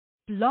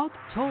Blog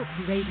Talk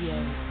Radio.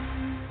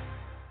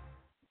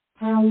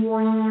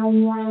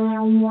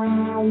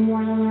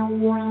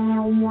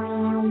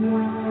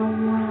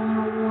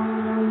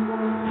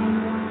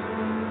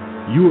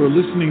 You are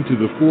listening to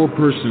the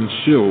Four-Person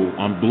Show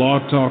on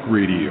Blog Talk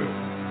Radio.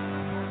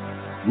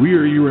 We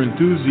are your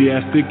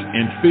enthusiastic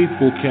and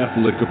faithful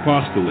Catholic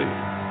apostolate.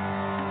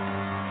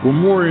 For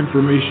more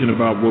information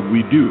about what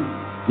we do,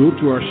 go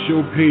to our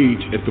show page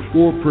at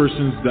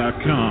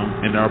thefourpersons.com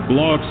and our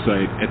blog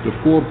site at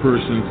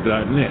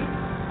thefourpersons.net.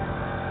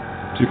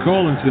 To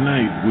call in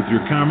tonight with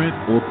your comment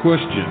or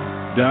question,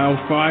 dial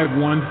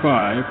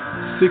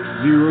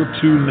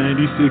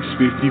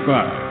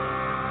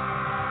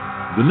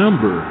 515-602-9655. The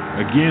number,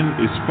 again,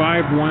 is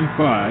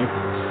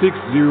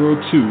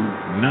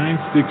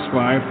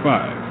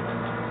 515-602-9655.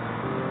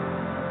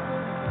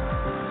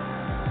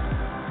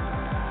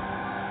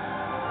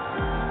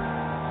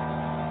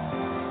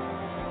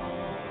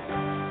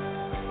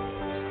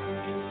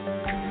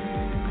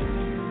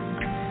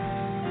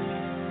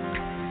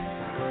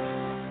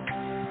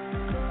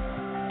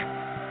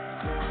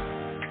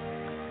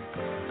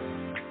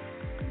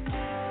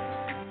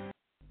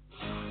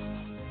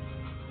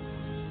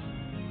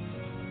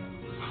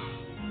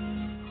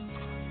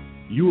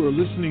 You are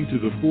listening to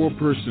the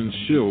Four-Person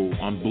Show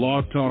on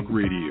Blog Talk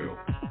Radio.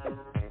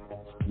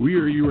 We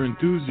are your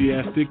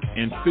enthusiastic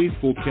and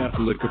faithful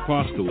Catholic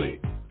apostolate.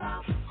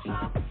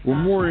 For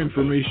more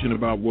information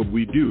about what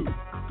we do,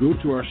 go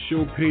to our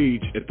show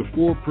page at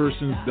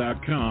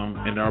thefourpersons.com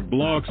and our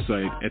blog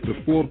site at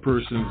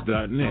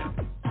thefourpersons.net.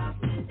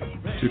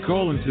 To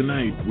call in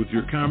tonight with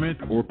your comment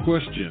or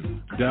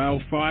question, dial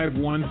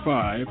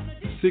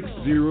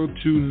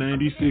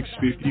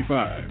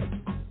 515-602-9655.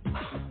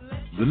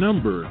 The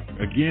number,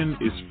 again,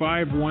 is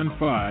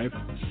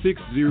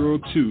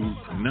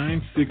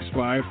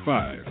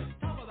 515-602-9655.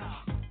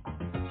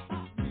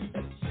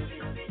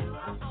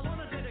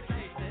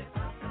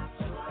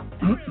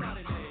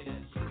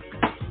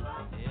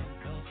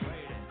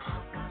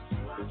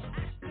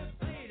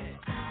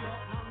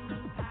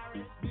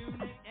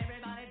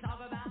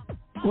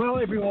 Well,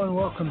 everyone,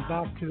 welcome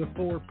back to the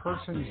Four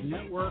Persons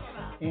Network.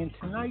 And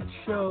tonight's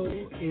show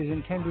is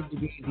intended to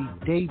be the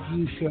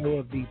debut show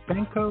of the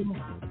Benko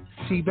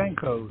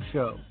Cibenko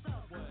show.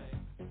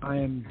 I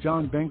am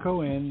John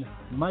Benko, and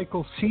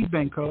Michael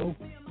Cibenko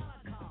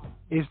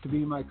is to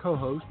be my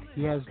co-host.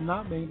 He has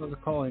not been able to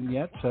call in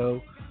yet,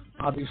 so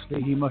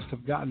obviously he must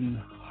have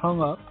gotten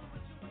hung up.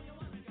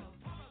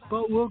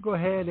 But we'll go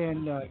ahead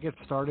and get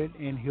started,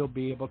 and he'll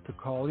be able to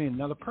call in.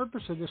 Now, the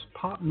purpose of this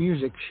pop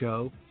music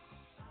show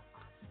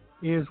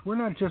is we're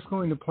not just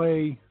going to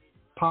play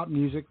pop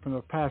music from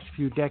the past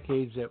few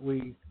decades that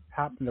we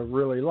happen to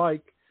really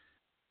like.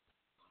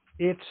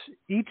 It's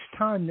each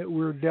time that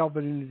we're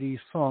delving into these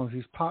songs,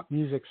 these pop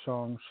music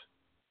songs,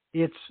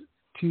 it's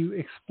to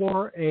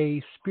explore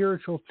a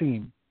spiritual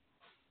theme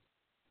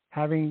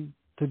having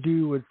to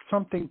do with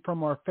something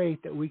from our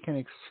faith that we can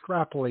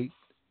extrapolate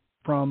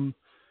from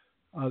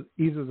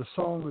either the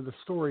song or the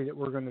story that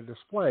we're going to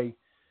display.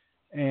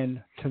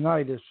 And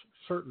tonight is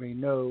certainly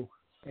no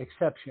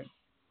exception.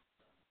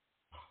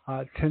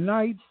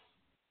 Tonight's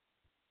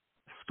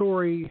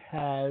story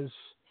has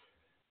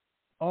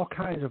all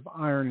kinds of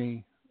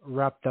irony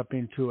wrapped up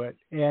into it,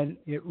 and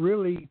it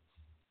really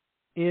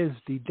is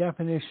the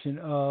definition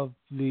of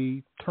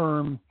the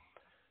term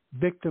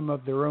victim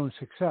of their own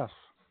success,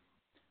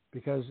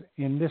 because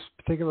in this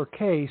particular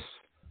case,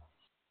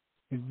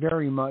 it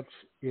very much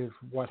is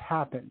what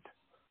happened.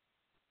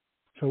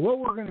 So what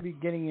we're going to be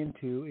getting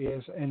into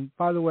is, and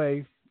by the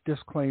way,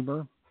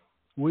 disclaimer,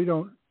 we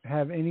don't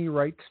have any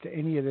rights to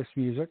any of this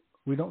music.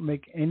 We don't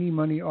make any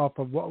money off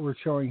of what we're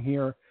showing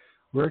here.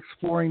 We're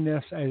exploring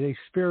this as a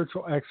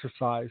spiritual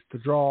exercise to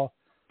draw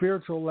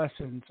spiritual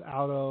lessons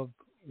out of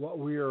what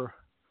we're...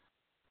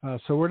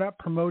 so we're not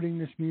promoting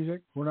this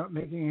music. We're not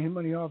making any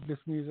money off this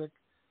music.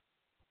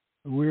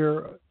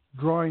 We're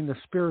drawing the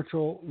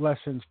spiritual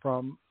lessons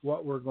from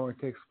what we're going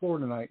to explore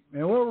tonight.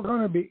 And what we're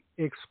going to be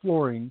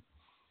exploring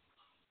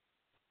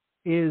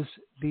is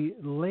the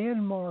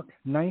landmark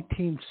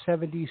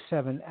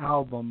 1977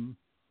 album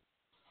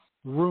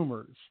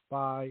Rumors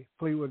by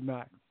Fleetwood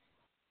Mac.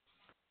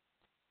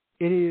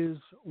 It is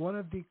one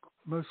of the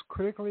most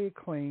critically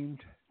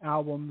acclaimed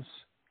albums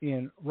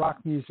in rock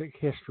music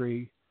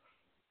history.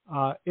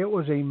 It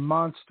was a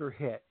monster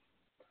hit,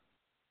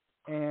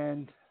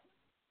 and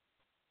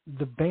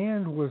the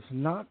band was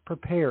not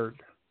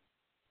prepared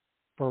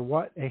for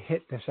what a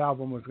hit this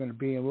album was going to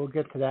be, and we'll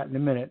get to that in a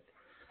minute.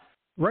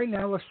 Right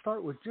now, let's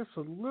start with just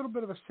a little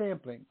bit of a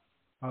sampling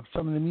of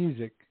some of the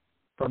music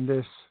from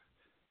this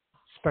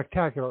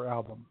spectacular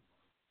album.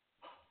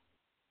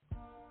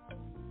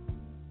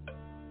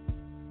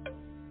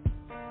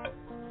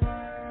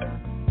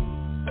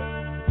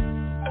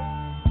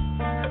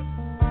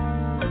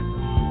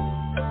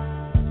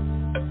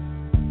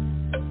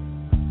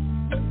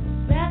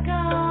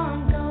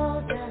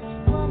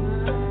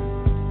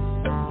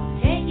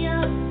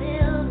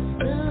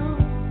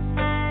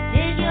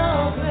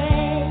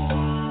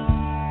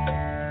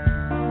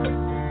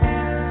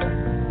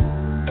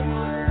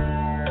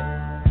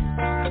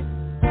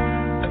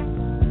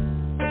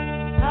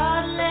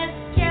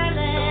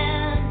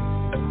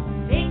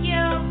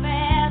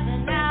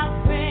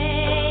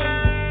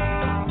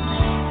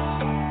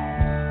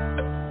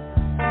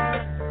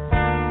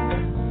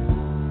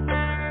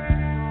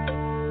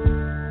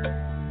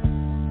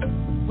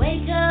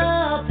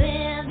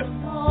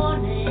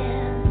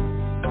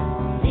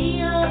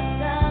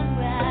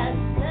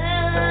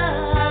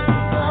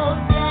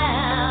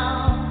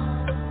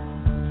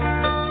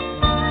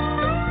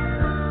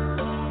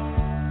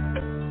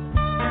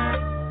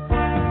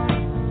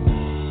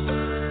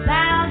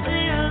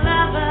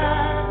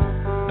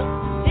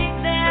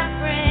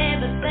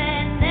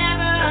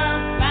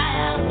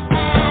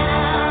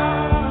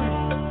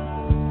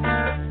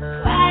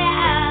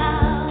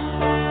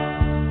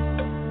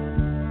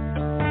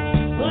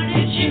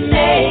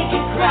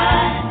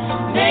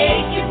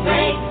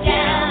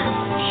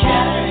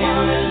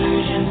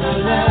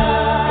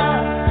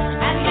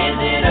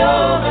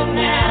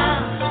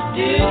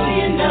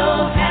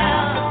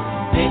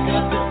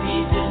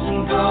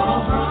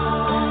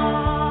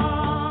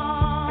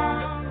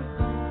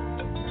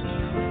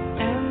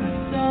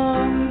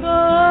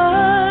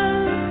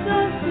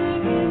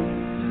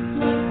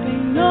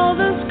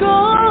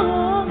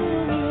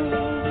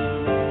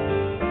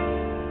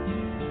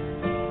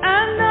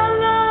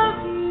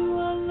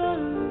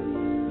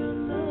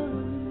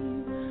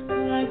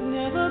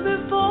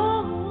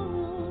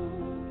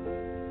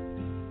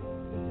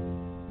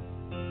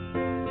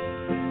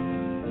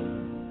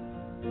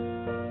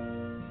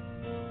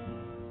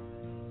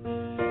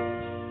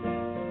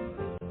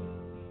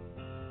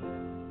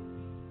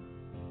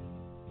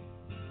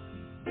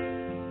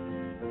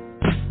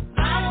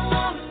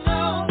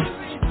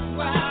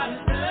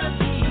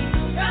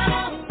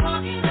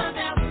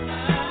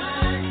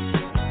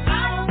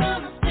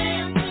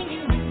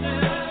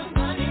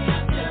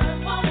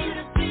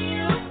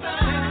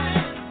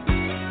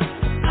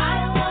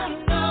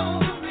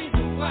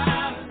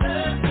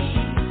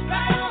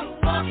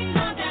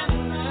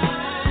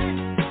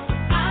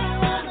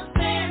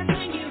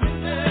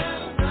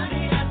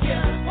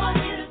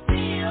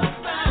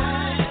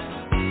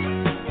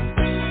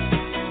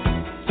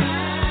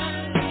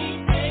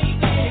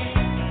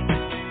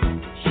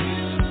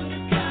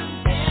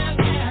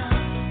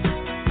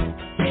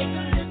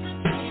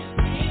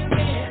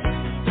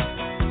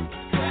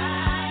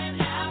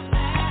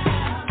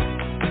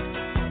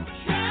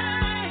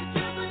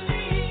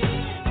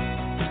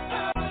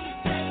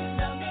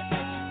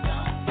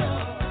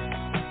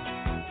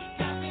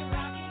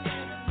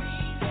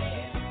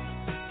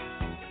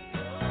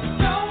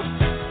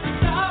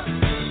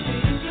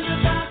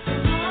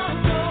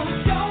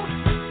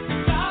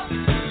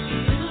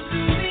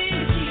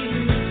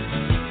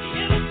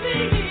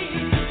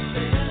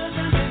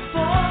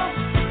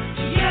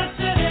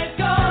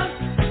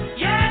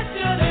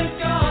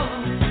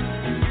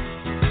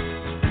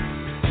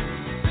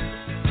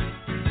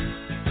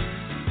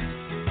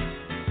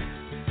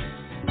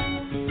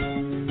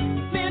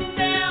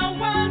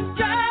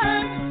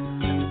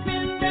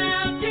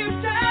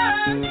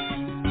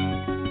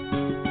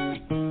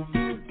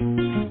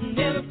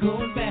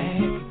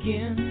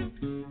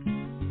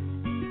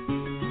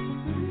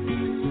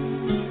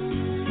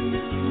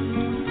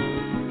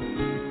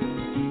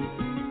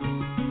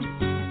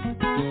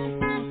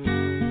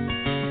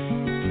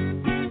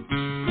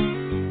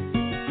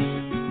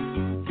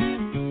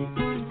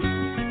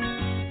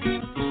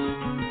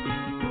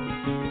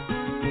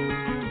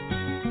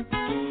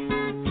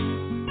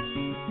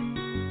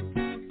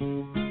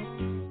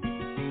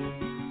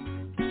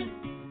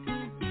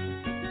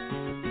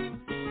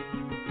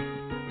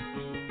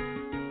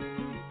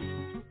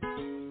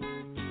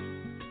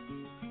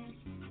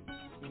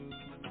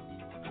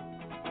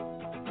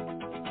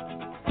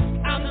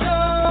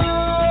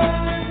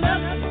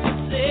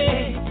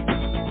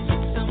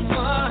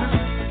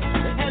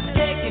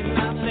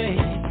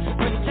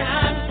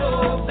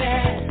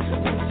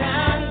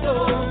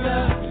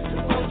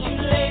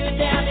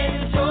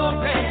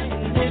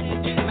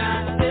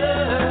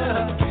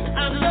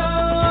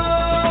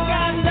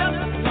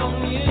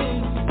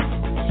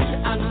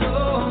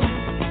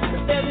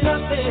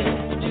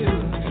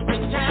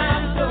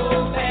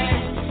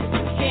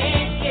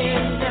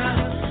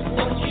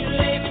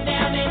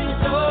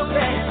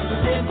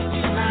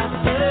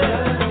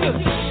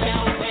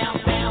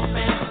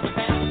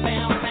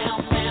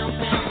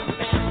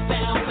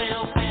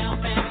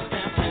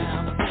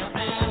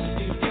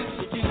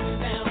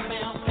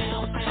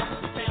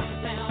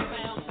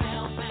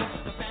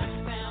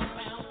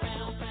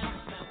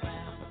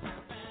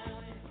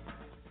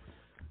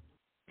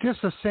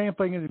 Just a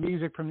sampling of the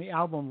music from the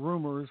album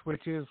Rumors,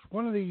 which is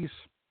one of these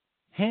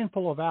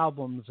handful of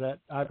albums that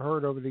I've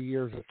heard over the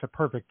years. It's a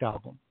perfect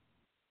album.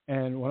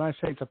 And when I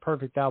say it's a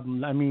perfect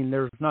album, I mean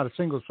there's not a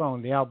single song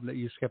on the album that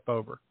you skip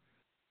over.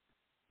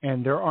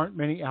 And there aren't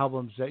many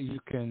albums that you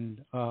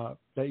can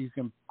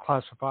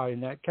classify in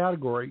that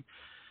category.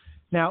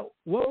 Now,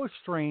 what was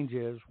strange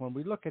is when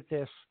we look at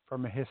this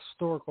from a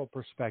historical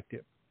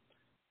perspective,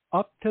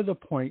 up to the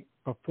point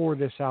before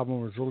this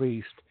album was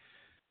released,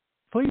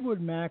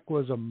 Fleetwood Mac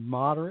was a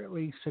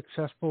moderately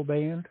successful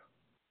band.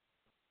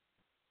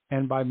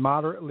 And by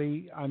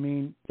moderately, I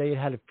mean they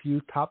had a few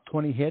top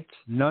 20 hits,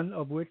 none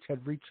of which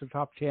had reached the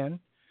top 10.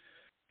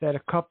 They had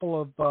a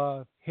couple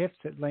of hits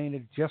that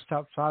landed just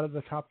outside of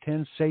the top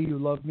 10, Say You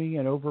Love Me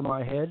and Over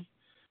My Head.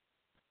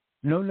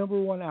 No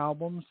number one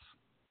albums.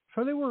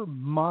 So they were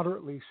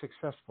moderately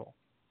successful.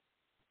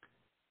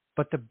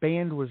 But the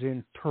band was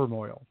in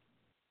turmoil.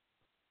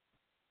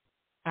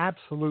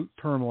 Absolute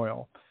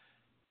turmoil.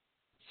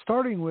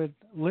 Starting with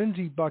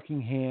Lindsey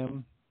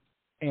Buckingham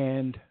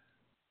and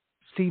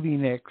Stevie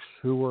Nicks,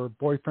 who were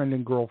boyfriend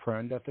and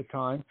girlfriend at the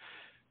time,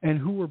 and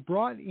who were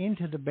brought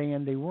into the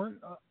band. They weren't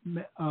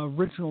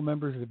original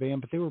members of the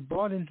band, but they were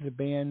brought into the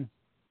band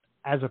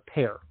as a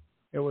pair.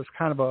 It was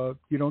kind of a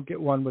you don't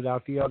get one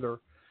without the other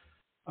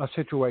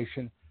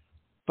situation.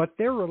 But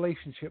their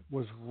relationship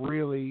was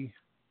really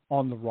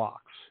on the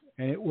rocks,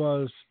 and it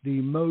was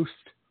the most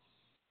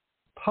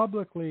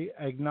publicly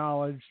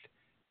acknowledged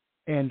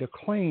and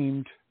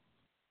acclaimed,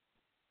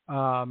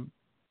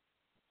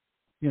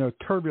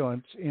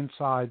 turbulence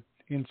inside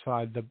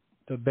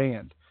the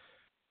band.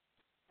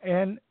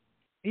 And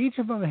each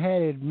of them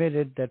had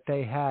admitted that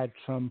they had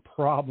some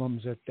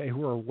problems that they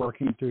were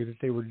working through, that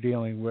they were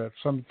dealing with,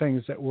 some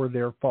things that were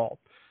their fault.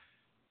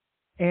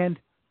 And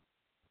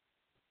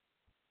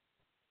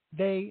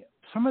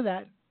some of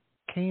that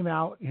came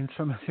out in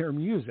some of their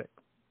music.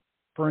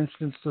 For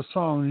instance, the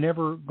song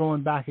Never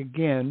Going Back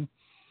Again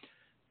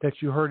that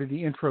you heard in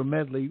the intro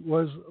medley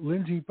was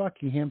Lindsey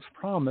Buckingham's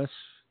promise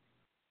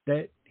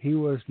that he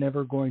was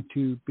never going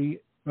to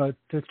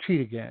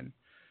cheat again.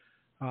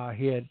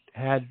 He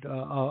had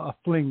a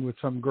fling with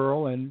some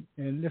girl, and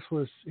this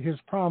was his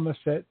promise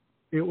that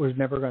it was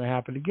never going to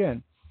happen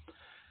again.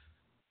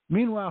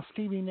 Meanwhile,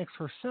 Stevie Nicks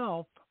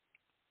herself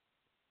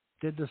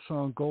did the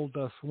song Gold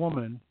Dust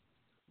Woman,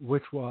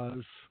 which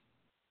was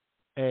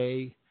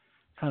a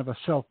kind of a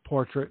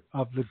self-portrait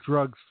of the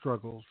drug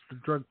struggles, the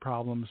drug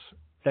problems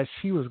that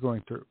she was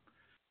going through.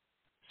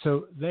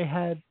 So they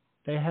had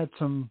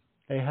some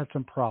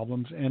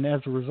problems, and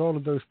as a result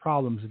of those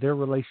problems, their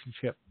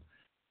relationship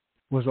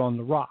was on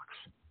the rocks.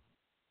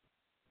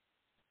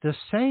 The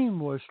same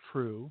was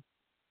true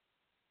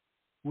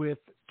with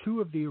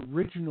two of the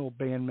original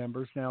band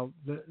members. Now,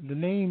 the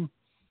name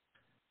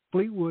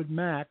Fleetwood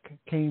Mac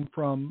came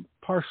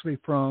partially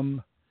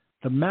from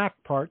the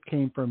Mac part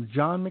came from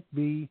John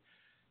McVie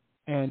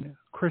and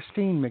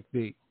Christine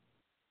McVie.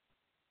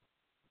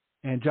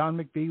 And John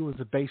McVie was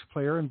a bass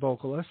player and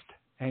vocalist,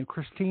 and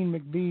Christine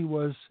McVie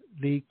was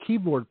the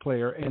keyboard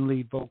player and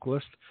lead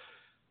vocalist,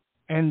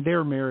 and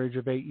their marriage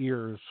of 8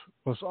 years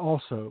was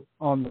also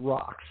on the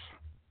rocks.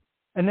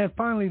 And then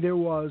finally there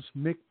was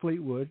Mick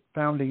Fleetwood,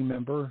 founding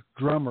member,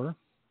 drummer,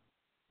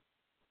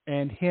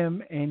 and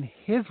him and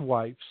his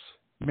wife's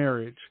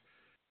marriage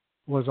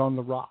was on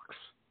the rocks.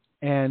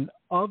 And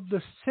of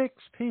the 6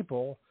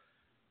 people,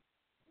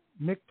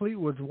 Mick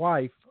Fleetwood's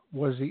wife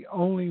was the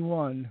only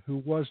one who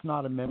was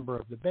not a member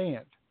of the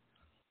band.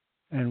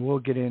 And we'll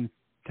get into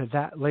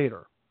that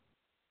later.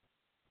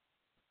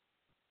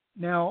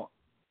 Now,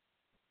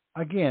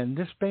 again,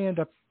 this band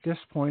up to this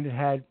point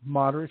had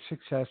moderate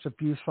success, a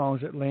few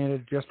songs that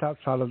landed just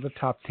outside of the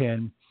top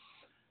 10,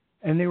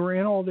 and they were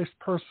in all this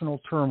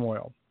personal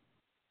turmoil.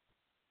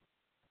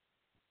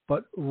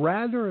 But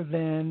rather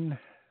than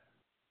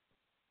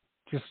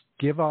just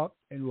give up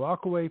and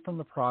walk away from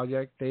the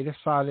project, they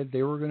decided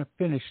they were going to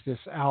finish this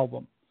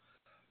album.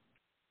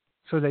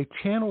 So they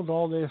channeled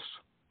all this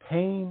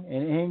pain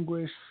and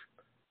anguish,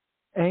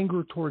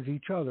 anger towards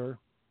each other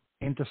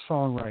into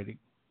songwriting.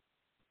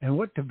 And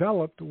what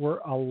developed were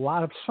a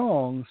lot of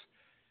songs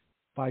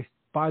by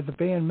the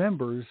band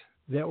members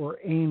that were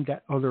aimed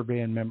at other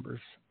band members.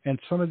 And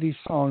some of these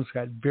songs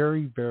got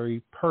very,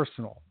 very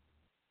personal.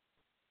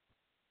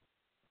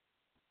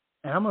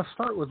 And I'm going to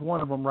start with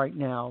one of them right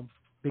now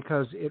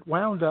because it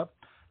wound up.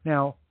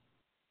 Now,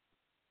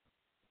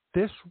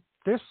 this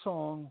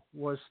song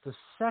was the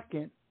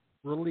second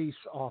release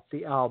off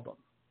the album.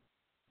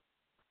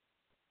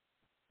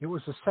 It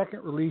was the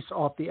second release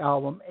off the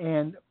album,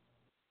 and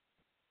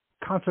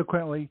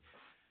consequently,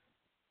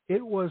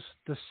 it was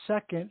the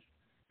second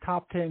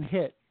top 10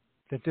 hit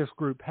that this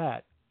group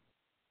had.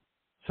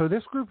 So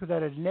this group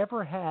that had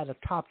never had a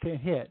top 10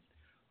 hit,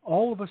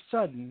 all of a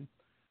sudden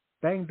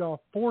banged off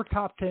 4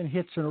 top 10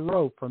 hits in a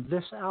row from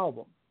this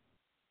album.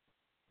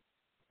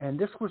 And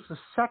this was the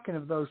second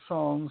of those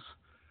songs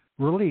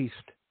released,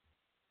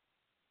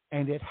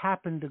 and it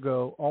happened to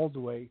go all the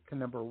way to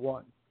number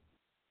 1.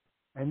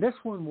 And this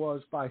one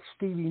was by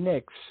Stevie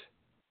Nicks.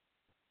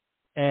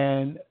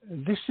 And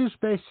this is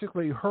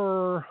basically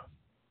her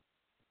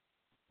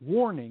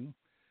warning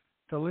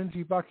to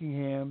Lindsey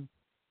Buckingham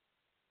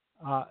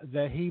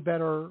that he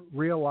better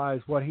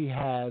realize what he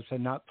has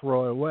and not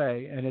throw it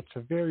away. And it's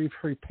a very,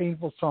 very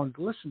painful song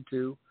to listen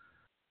to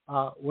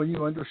when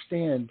you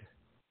understand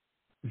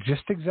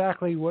just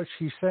exactly what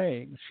she's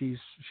saying. She's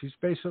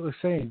basically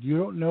saying, you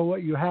don't know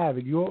what you have,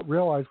 and you won't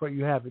realize what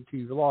you have until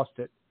you've lost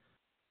it.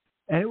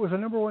 And it was a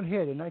number 1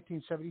 hit in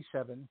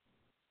 1977.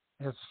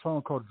 It's a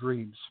song called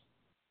Dreams.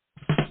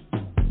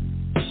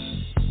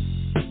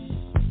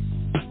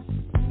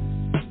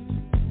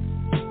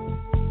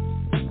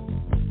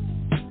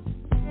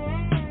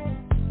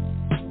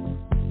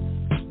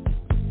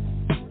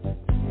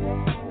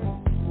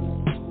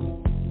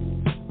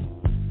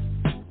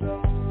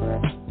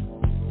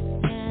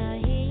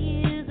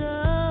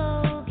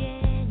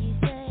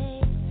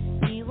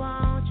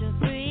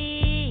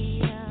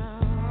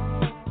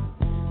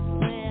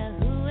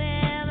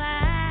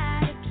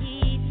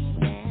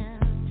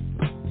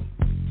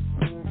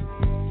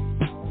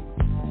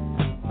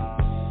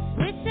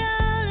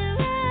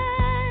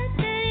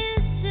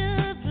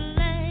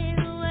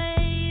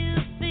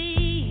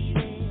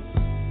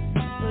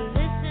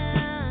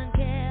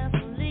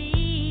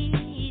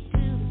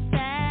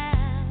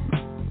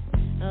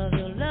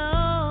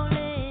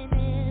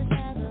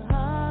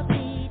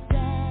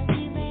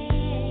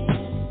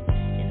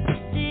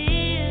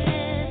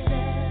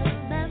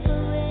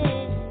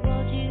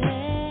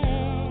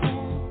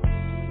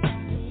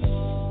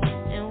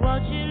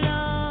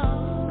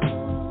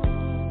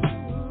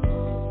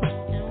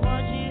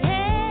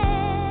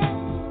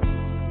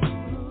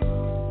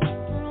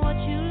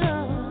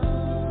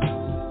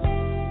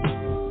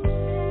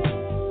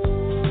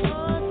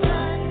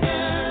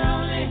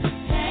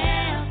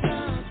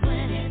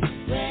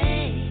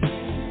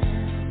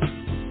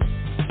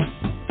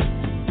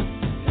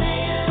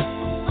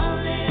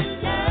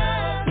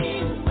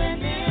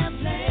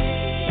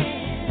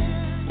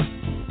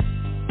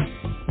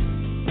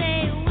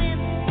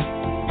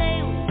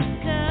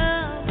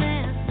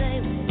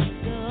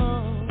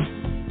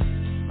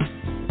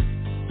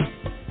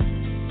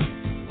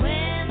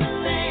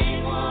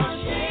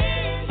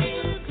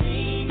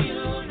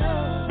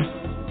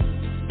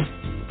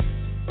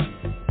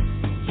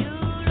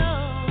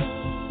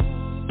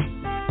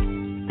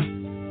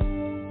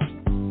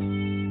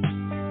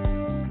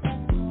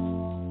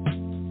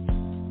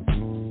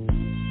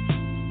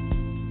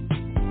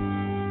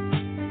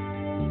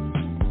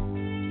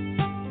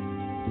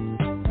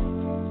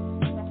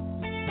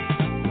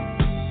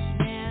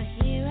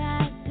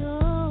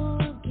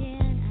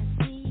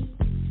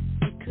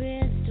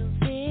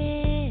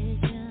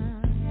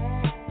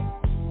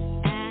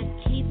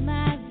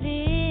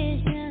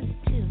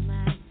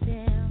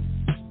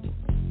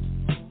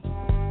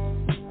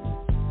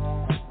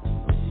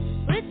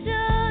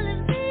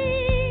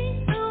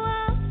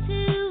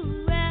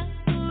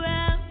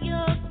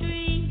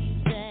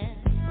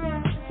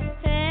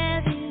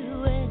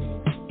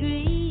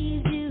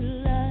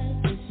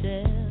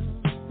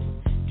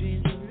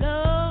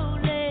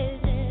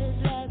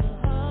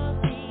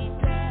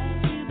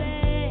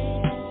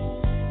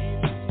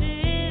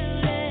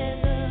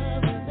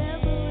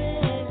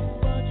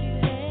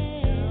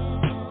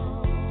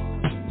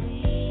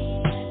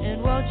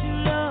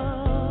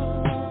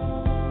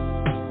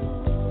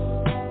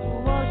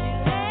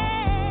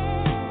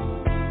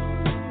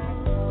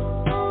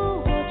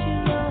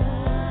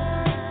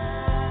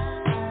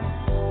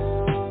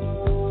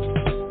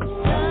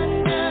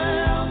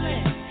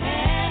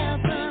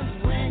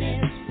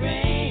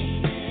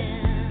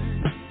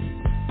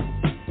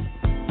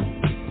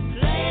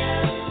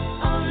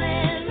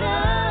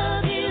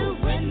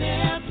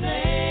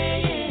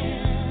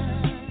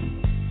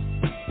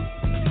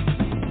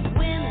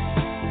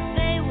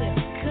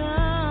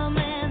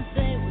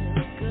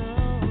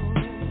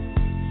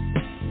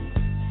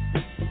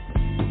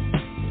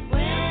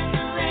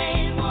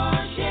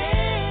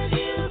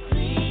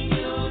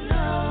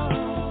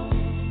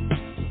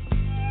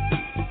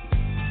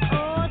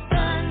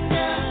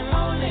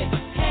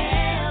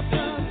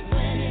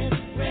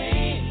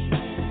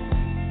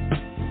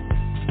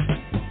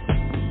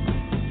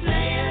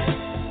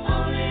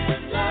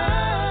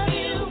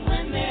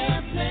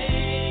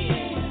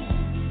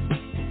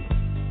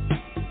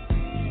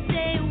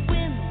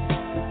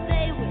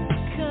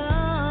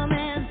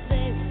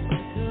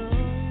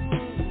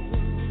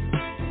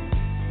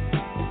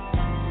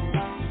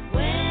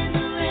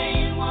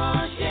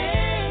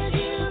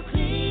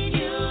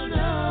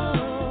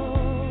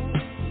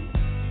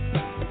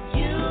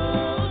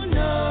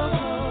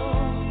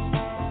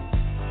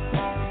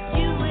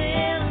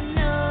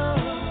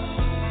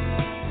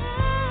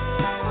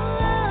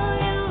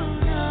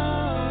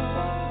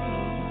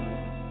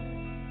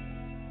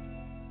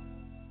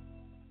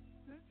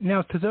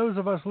 Now, to those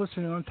of us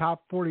listening on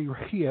Top 40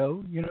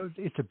 Radio, you know,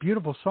 it's a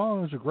beautiful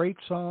song. It's a great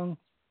song.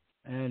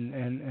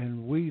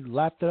 And we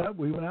lapped it up.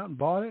 We went out and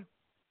bought it.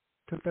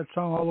 Took that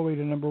song all the way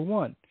to number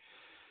one.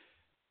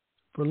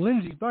 For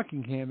Lindsey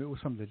Buckingham, it was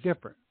something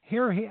different.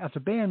 Here, as a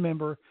band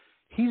member,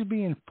 he's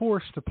being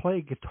forced to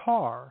play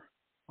guitar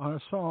on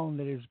a song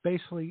that is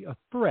basically a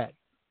threat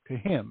to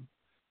him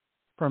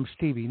from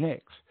Stevie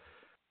Nicks.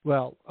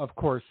 Well, of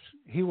course,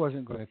 he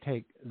wasn't going to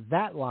take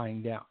that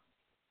lying down.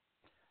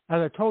 As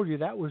I told you,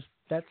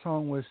 that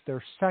song was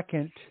their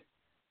second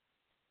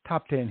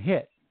top 10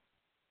 hit.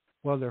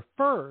 Well, their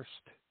first,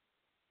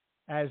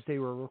 as they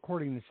were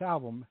recording this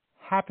album,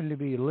 happened to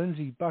be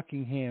Lindsey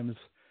Buckingham's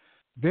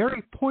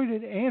very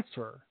pointed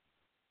answer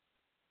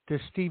to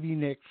Stevie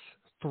Nicks'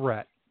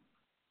 threat.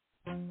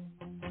 Loving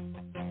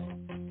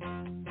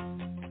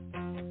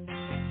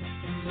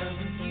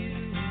you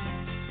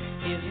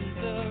isn't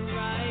the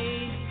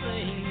right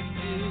thing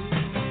to do.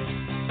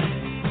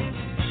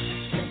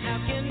 And how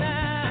can I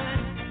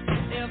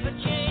ever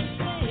change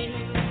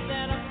things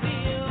that I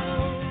feel?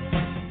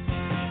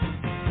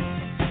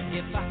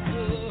 If I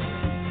could,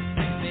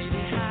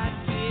 maybe I'd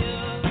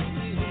give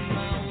you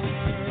my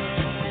word.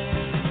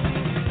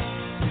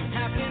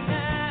 How can I,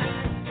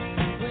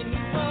 when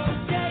you won't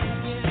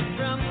take it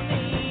from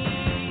me?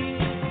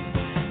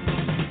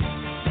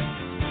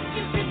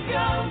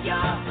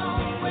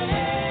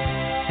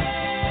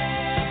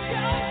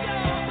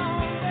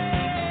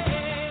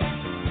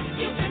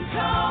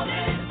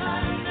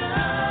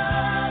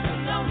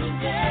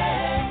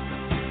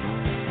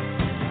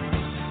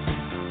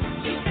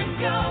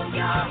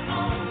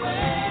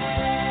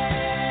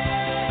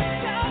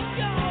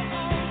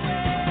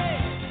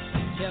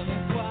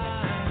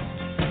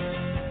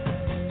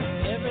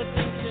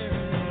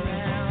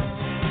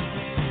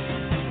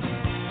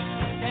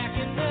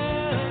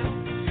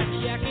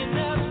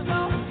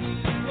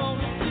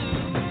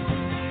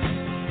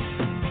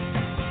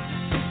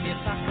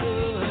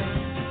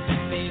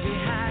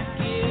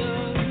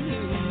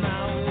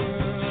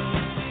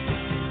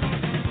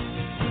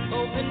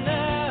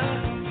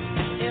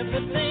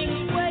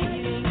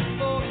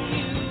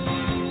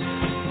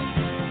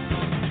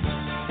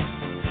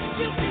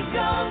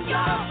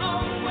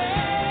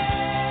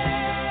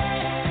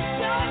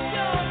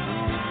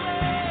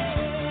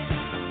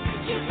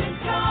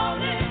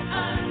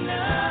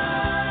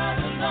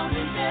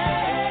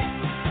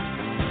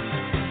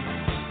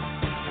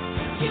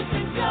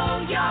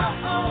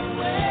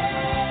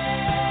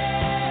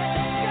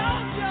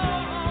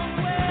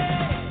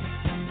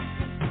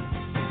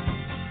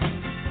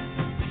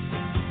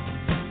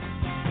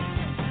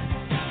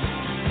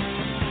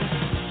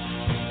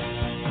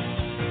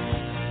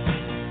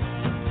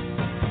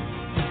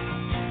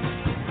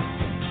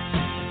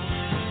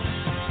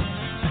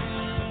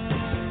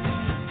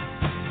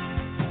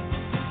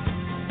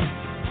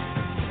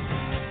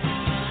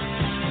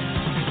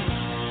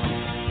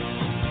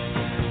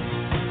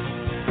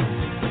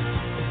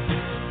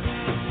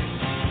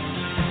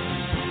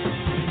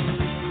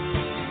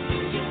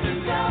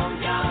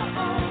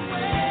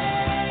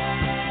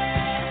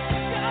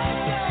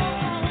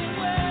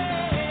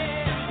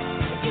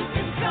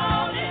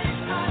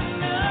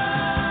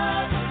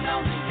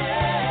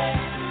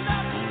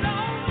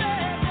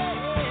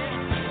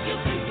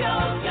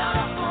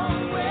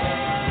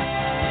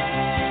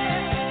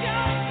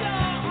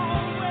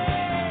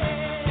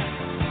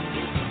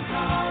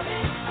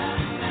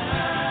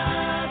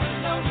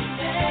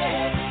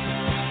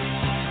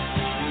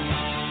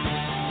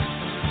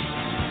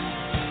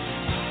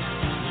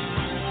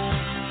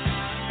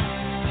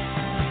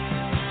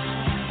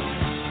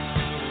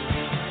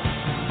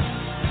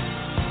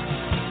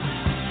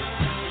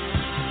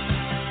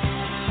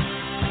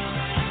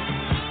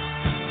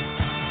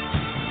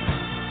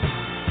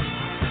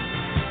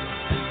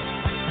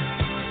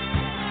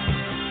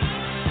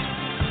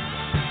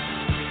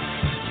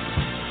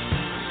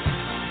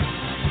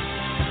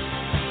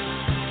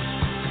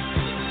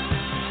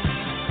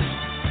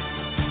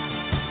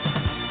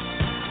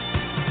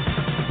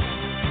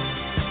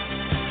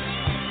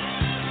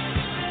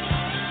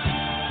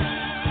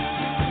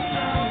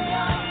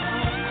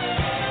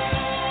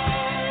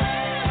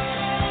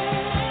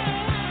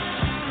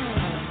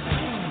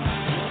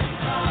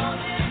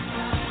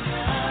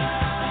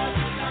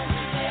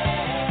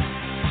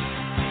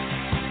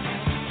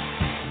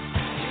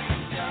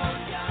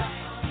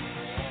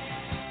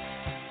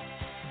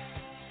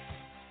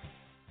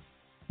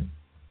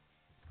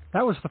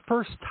 That was the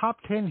first top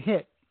 10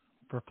 hit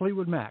for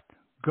Fleetwood Mac,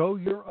 Go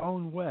Your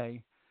Own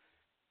Way,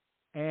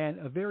 and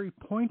a very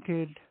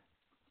pointed,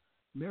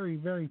 very,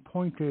 very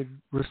pointed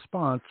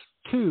response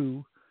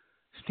to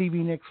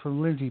Stevie Nicks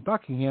from Lindsey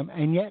Buckingham,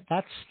 and yet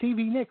that's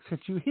Stevie Nicks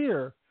that you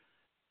hear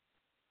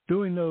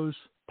doing those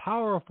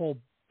powerful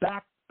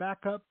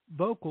backup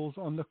vocals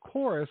on the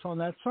chorus on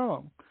that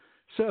song.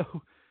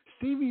 So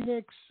Stevie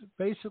Nicks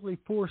basically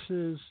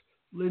forces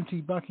Lindsey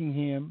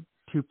Buckingham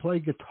to play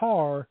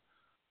guitar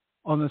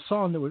on the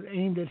song that was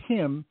aimed at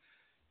him,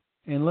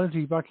 and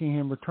Lindsey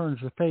Buckingham returns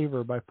the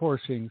favor by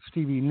forcing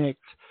Stevie Nicks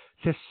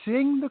to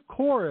sing the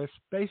chorus,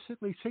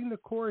 basically sing the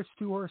chorus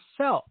to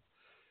herself,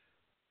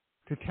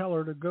 to tell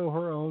her to go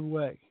her own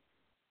way.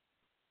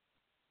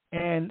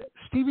 And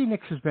Stevie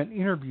Nicks has been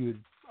interviewed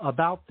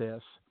about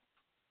this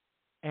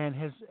and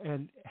has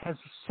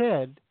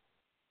said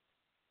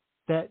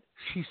that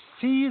she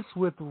sees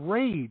with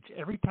rage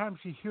every time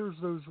she hears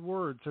those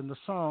words in the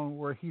song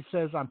where he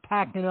says, I'm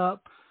packing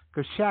up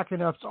because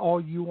shacking up's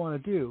all you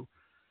want to do.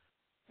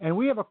 And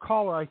we have a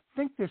caller. I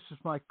think this is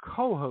my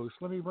co-host.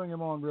 Let me bring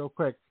him on real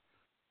quick.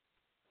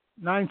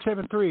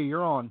 973,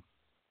 you're on.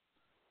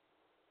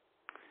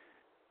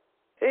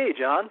 Hey,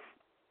 John.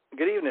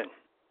 Good evening.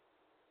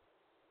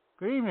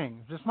 Good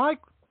evening. Is this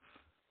Mike?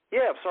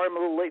 Yeah, I'm sorry I'm a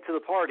little late to the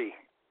party.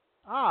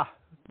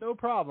 No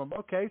problem.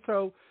 Okay,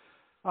 so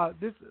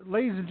this,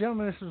 ladies and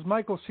gentlemen, this is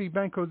Michael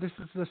Cibenko. This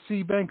is the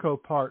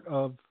Cibenko part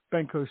of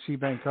Benko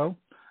Cibenko.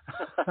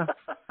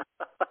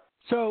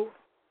 So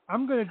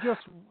I'm going to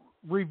just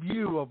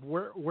review of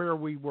where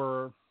we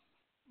were,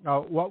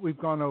 what we've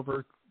gone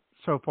over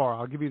so far.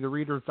 I'll give you the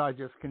Reader's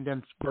Digest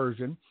condensed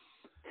version.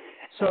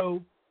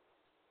 So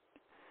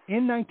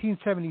in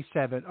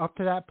 1977, up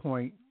to that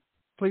point,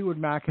 Fleetwood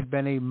Mac had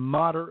been a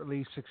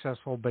moderately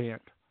successful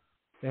band.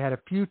 They had a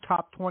few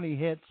top 20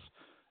 hits.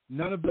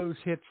 None of those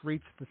hits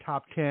reached the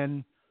top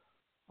 10.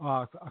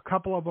 A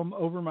couple of them,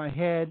 Over My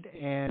Head,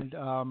 and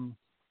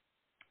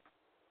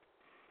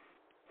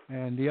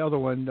the other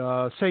one,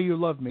 Say You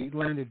Love Me,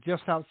 landed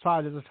just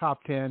outside of the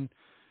top 10.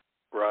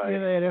 Right.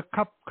 They had a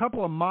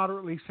couple of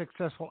moderately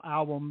successful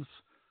albums.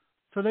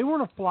 So they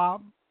weren't a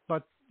flop,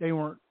 but they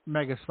weren't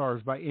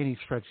megastars by any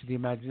stretch of the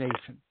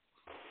imagination.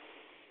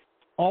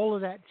 All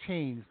of that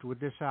changed with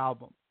this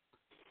album.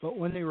 But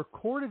when they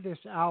recorded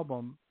this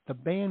album, the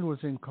band was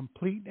in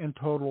complete and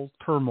total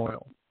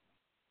turmoil.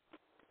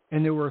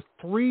 And there were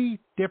three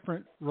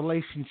different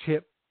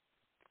relationships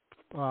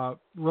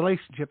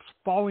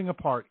falling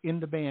apart in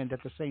the band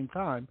at the same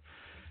time.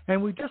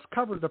 And we just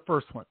covered the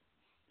first one,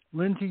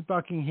 Lindsey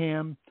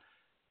Buckingham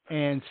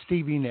and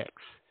Stevie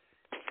Nicks.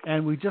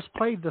 And we just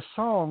played the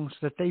songs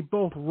that they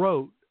both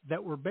wrote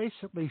that were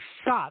basically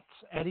shots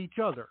at each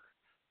other.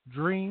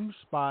 Dreams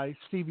by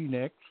Stevie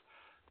Nicks,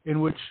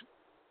 in which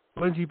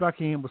Lindsey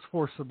Buckingham was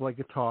forced to play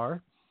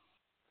guitar.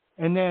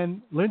 And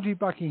then Lindsey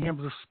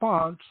Buckingham's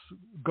response,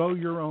 Go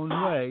Your Own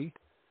Way,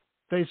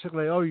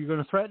 basically, oh, you're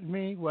going to threaten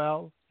me?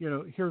 Well,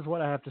 here's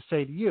what I have to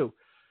say to you,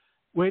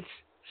 which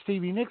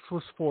Stevie Nicks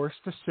was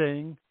forced to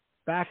sing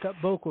backup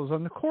vocals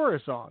on the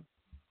chorus on.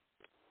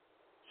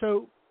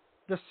 So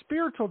the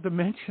spiritual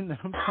dimension that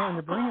I'm trying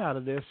to bring out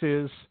of this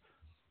is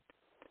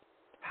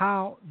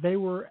how they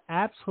were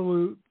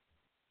absolute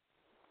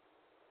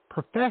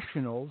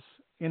professionals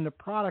in the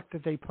product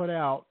that they put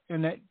out,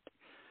 and that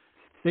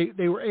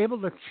they were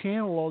able to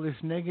channel all this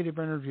negative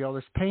energy, all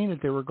this pain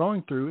that they were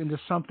going through into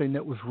something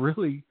that was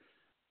really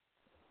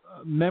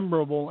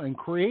memorable and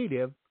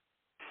creative.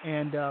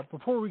 And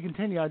before we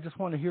continue, I just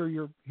want to hear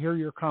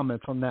your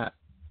comments on that.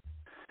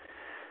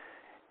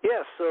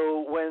 Yeah,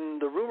 so when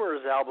the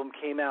Rumors album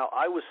came out,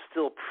 I was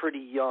still pretty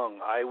young.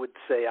 I would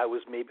say I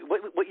was maybe,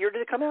 what year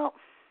did it come out?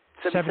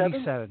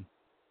 77.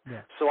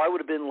 Yeah. So I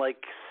would have been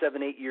like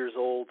 7, 8 years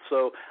old.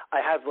 So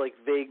I have like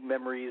vague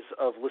memories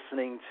of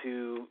listening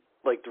to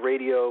like the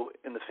radio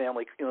in the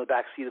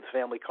back seat of the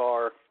family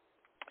car,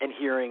 and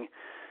hearing,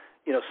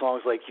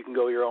 songs like You Can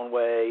Go Your Own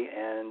Way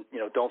and,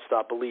 Don't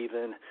Stop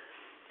Believing,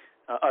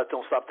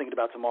 Don't Stop Thinking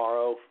About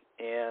Tomorrow.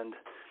 And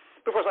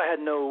of course I had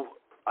no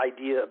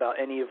idea about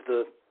any of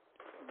the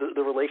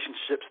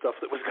relationship stuff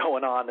that was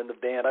going on in the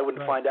band. I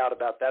wouldn't find out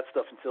about that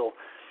stuff until,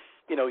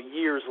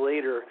 years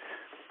later.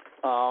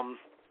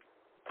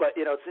 But,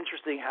 it's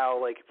interesting how,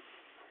 like,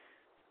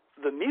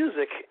 the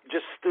music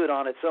just stood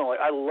on its own. Like,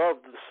 I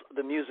loved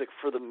the music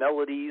for the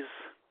melodies,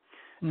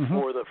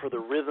 for the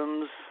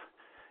rhythms,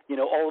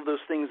 all of those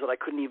things that I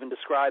couldn't even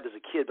describe as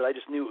a kid, but I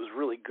just knew it was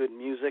really good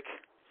music.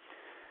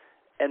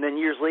 And then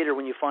years later,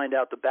 when you find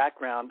out the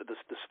background,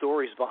 the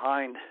stories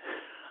behind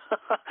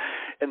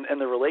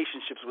and the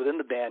relationships within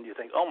the band, you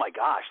think, oh, my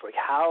gosh, like,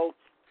 how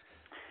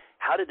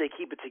did they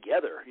keep it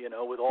together,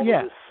 with all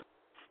of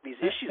these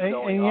issues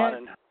going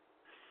on?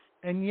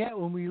 And yet,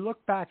 when we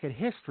look back at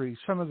history,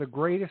 some of the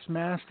greatest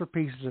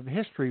masterpieces of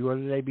history,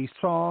 whether they be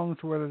songs,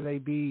 whether they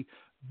be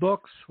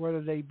books,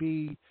 whether they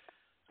be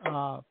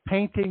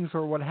paintings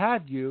or what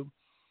have you,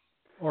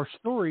 or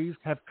stories,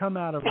 have come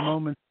out of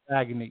moments of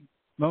agony,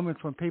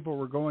 moments when people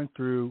were going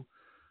through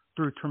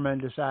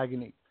tremendous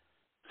agony.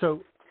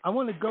 So I'm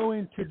going to go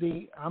into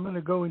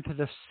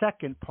the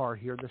second part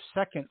here, the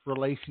second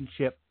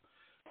relationship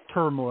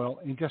turmoil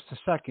in just a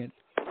second.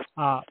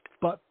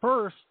 But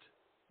first,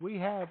 we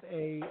have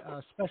a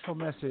special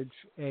message,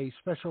 a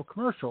special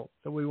commercial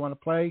that we want to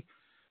play.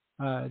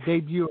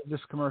 Debut of this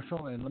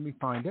commercial, and let me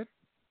find it.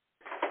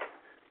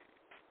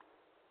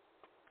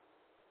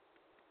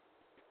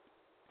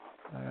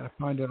 I got to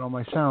find it on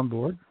my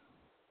soundboard.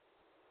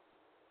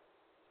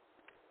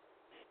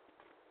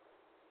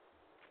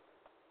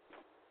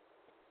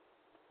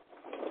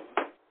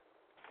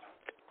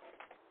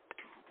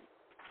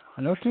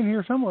 I know it's in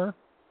here somewhere.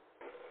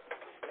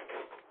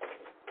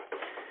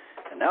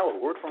 And now a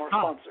word from our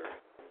sponsor.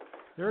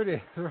 There it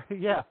is.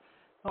 Yeah.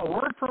 A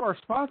word from our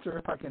sponsor,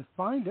 if I can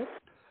find it.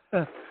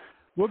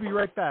 We'll be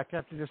right back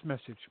after this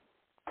message.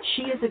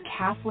 She is a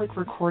Catholic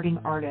recording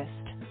artist,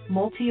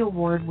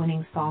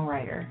 multi-award-winning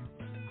songwriter.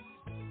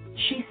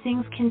 She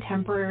sings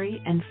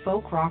contemporary and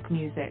folk rock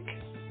music.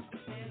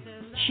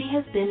 She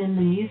has been in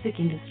the music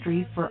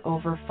industry for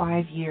over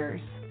 5 years.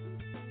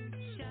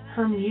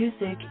 Her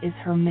music is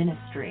her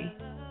ministry.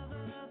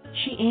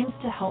 She aims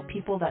to help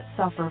people that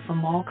suffer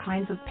from all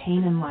kinds of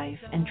pain in life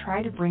and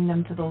try to bring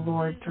them to the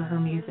Lord through her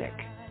music.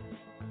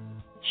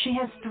 She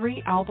has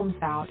 3 albums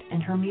out,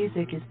 and her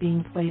music is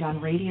being played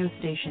on radio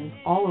stations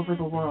all over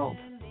the world.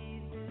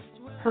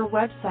 Her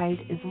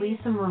website is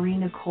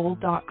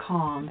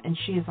lisamarienicole.com, and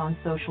she is on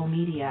social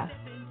media.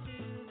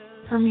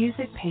 Her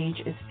music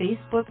page is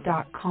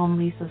facebook.com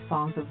Lisa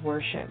Songs of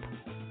Worship,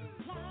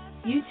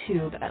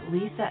 YouTube at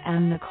Lisa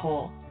M.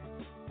 Nicole,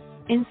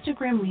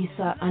 Instagram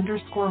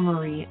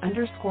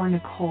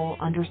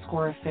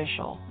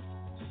Lisa_Marie_Nicole_official.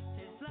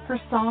 Her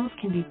songs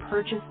can be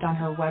purchased on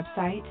her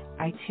website,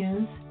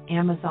 iTunes,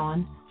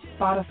 Amazon,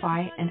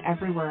 Spotify, and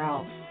everywhere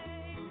else.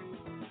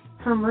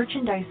 Her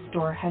merchandise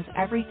store has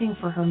everything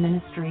for her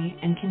ministry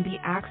and can be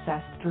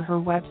accessed through her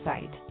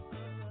website.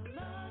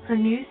 Her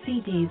new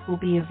CDs will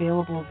be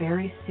available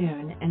very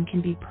soon and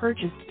can be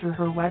purchased through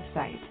her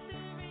website.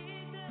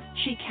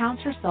 She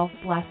counts herself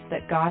blessed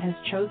that God has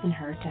chosen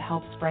her to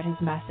help spread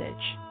his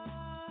message.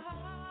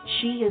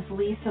 She is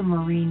Lisa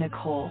Marie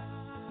Nicole.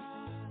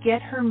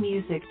 Get her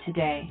music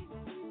today.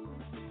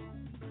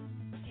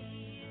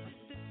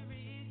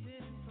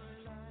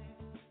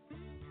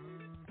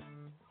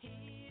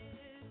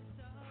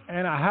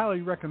 And I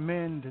highly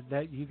recommend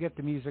that you get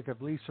the music of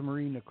Lisa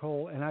Marie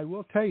Nicole. And I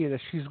will tell you that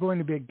she's going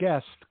to be a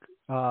guest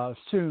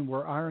soon.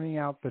 We're ironing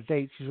out the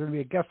date. She's going to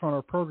be a guest on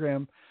our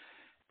program.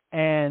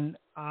 And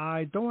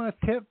I don't want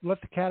to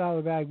let the cat out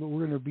of the bag, but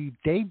we're going to be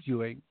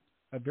debuting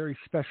a very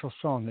special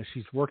song that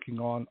she's working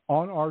on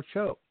our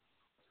show.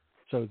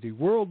 So the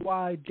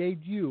worldwide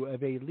debut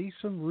of a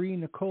Lisa Marie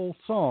Nicole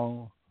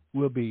song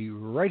will be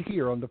right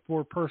here on the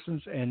Four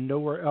Persons and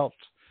nowhere else.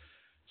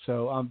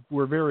 So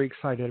we're very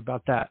excited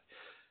about that.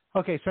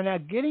 Okay, so now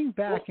getting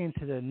back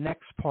into the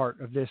next part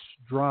of this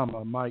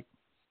drama, Mike,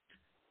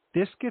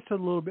 this gets a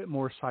little bit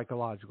more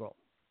psychological,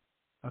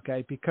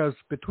 okay, because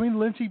between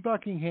Lindsey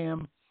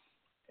Buckingham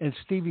and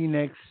Stevie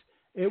Nicks,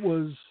 it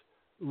was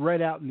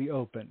right out in the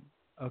open,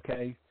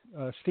 okay?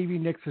 Stevie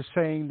Nicks is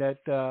saying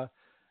that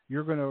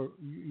you're going to,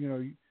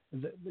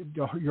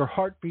 your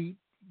heartbeat,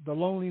 the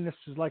loneliness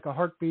is like a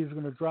heartbeat is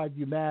going to drive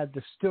you mad,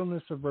 the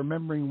stillness of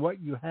remembering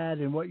what you had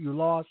and what you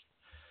lost.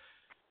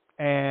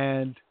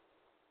 And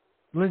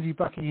Lindsey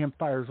Buckingham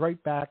fires right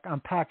back.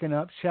 I'm packing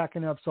up,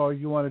 shacking up's all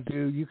you want to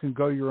do. You can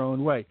go your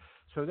own way.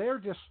 So they're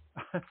just,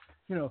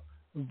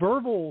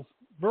 verbal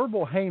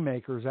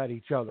haymakers at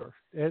each other.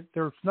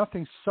 There's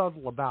nothing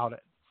subtle about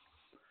it.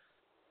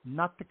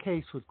 Not the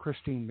case with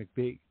Christine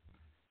McVie.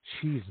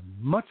 She's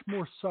much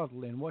more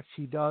subtle in what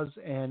she does,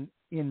 and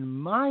in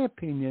my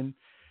opinion,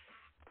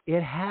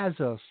 it has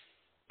a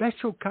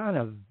special kind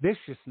of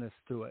viciousness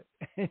to it.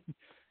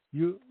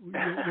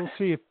 We'll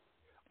see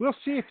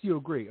if you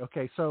agree.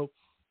 Okay, so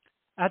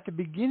at the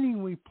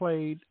beginning we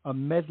played a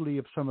medley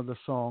of some of the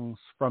songs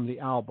from the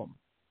album.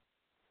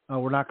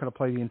 We're not going to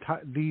play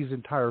these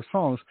entire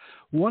songs.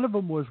 One of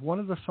them was one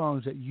of the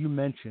songs that you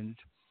mentioned,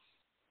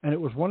 and it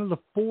was one of the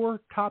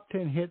 4 top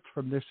 10 hits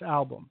from this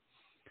album.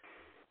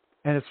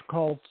 And it's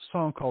a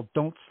song called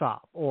Don't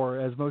Stop, or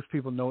as most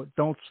people know it,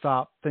 Don't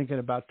Stop Thinking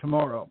About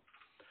Tomorrow.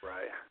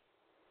 Right.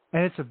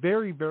 And it's a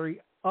very, very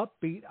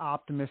upbeat,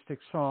 optimistic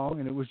song,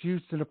 and it was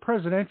used in a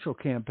presidential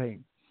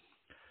campaign.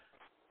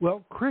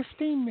 Well,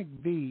 Christine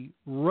McVie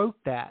wrote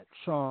that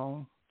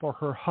song for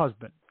her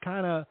husband,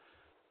 kind of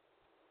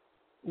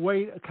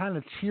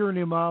cheering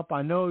him up.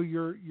 I know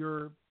you're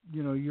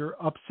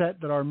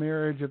upset that our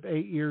marriage of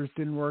 8 years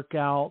didn't work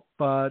out,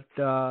 but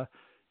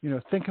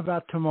think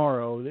about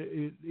tomorrow.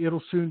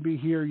 It'll soon be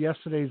here.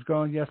 Yesterday's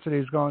gone.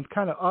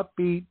 Kind of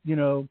upbeat,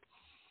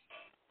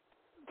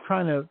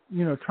 trying to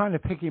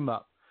pick him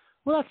up.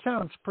 Well, that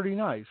sounds pretty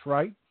nice,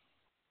 right?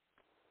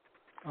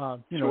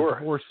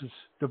 Sure.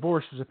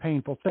 Divorce is a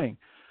painful thing.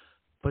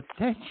 But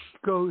then she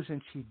goes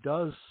and she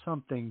does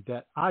something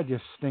that I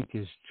just think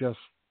is just,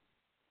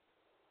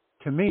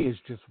 to me, is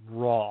just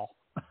raw.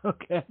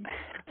 Okay.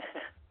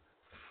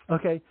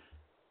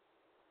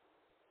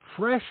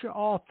 fresh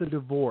off the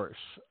divorce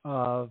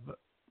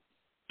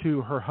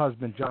to her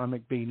husband, John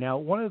McVie. Now,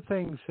 one of the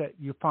things that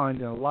you find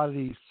in a lot of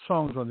these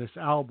songs on this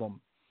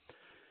album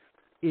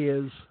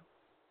is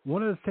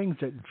one of the things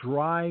that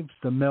drives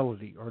the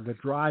melody or that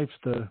drives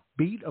the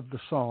beat of the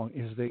song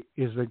is the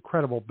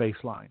incredible bass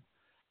line.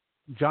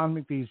 John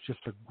McVie is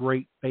just a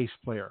great bass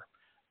player,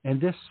 and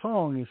this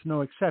song is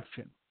no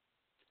exception.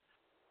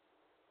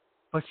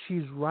 But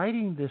she's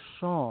writing this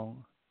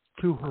song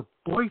to her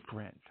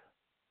boyfriend,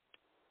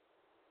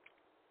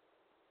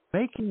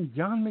 making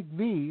John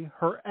McVie,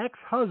 her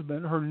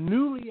ex-husband, her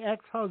newly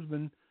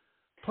ex-husband,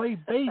 play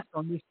bass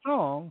on this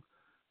song.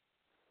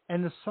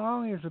 And the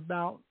song is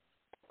about,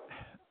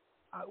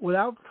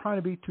 without trying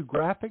to be too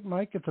graphic,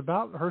 Mike, it's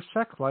about her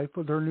sex life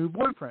with her new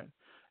boyfriend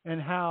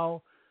and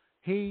how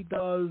he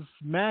does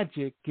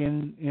magic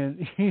and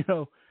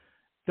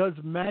does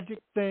magic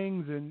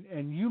things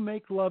and you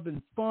make love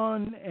and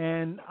fun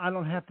and I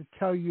don't have to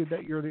tell you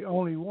that you're the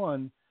only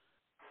one.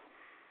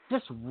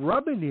 Just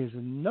rubbing his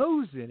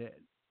nose in it.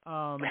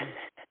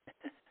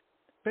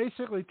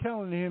 Basically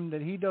telling him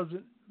that he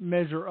doesn't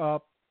measure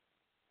up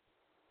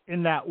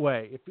in that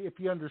way, if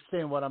you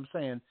understand what I'm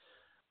saying.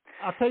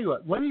 I'll tell you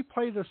what, let me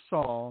play the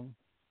song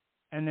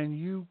and then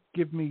you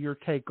give me your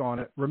take on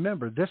it.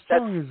 Remember, this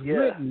song is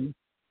written.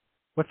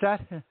 What's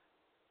that?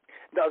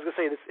 No, I was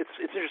going to say,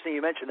 it's interesting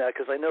you mentioned that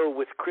because I know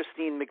with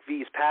Christine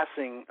McVie's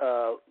passing,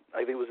 I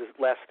think it was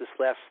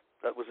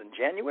that was in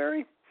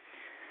January,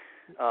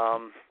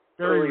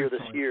 earlier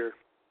this year.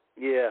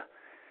 Yeah,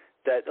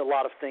 that a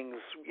lot of things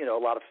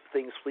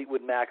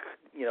Fleetwood Mac,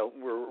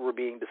 were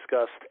being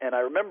discussed, and I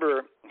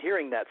remember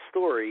hearing that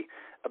story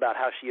about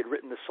how she had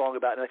written this song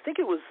about, and I think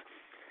it was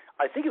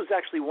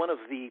actually one of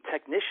the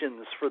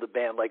technicians for the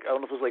band. Like, I don't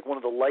know if it was like one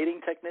of the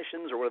lighting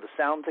technicians or one of the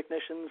sound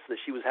technicians that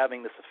she was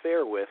having this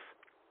affair with.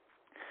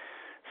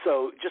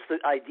 So just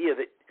the idea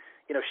that,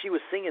 she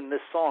was singing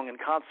this song in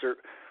concert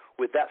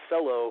with that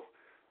fellow,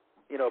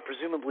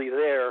 presumably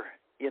there,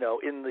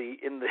 in the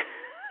in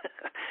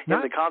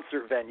the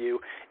concert venue,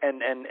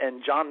 and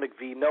John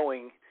McVie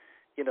knowing,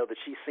 that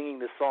she's singing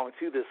this song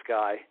to this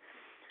guy.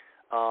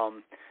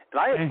 And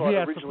I had thought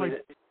originally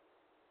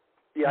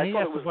I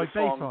thought it was the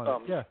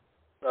song,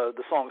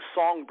 the song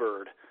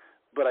Songbird,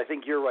 but I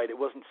think you're right. It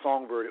wasn't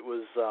Songbird. It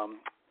was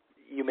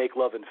You Make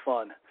Love and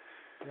Fun.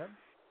 Yep.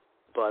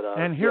 But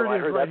and here I it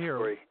is heard right that here.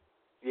 Story.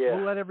 Yeah.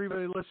 We'll let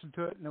everybody listen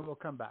to it, and then we'll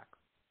come back.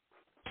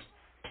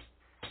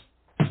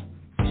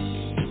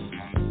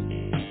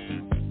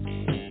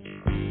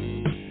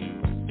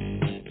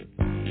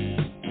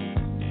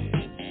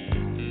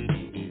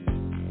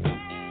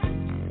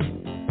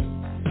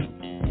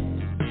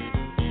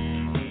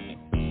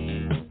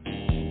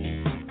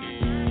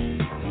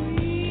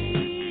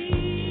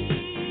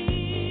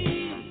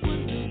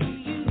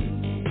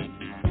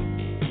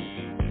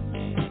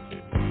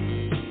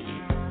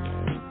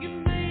 You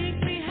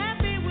make me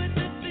happy with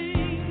the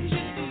things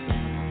you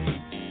do.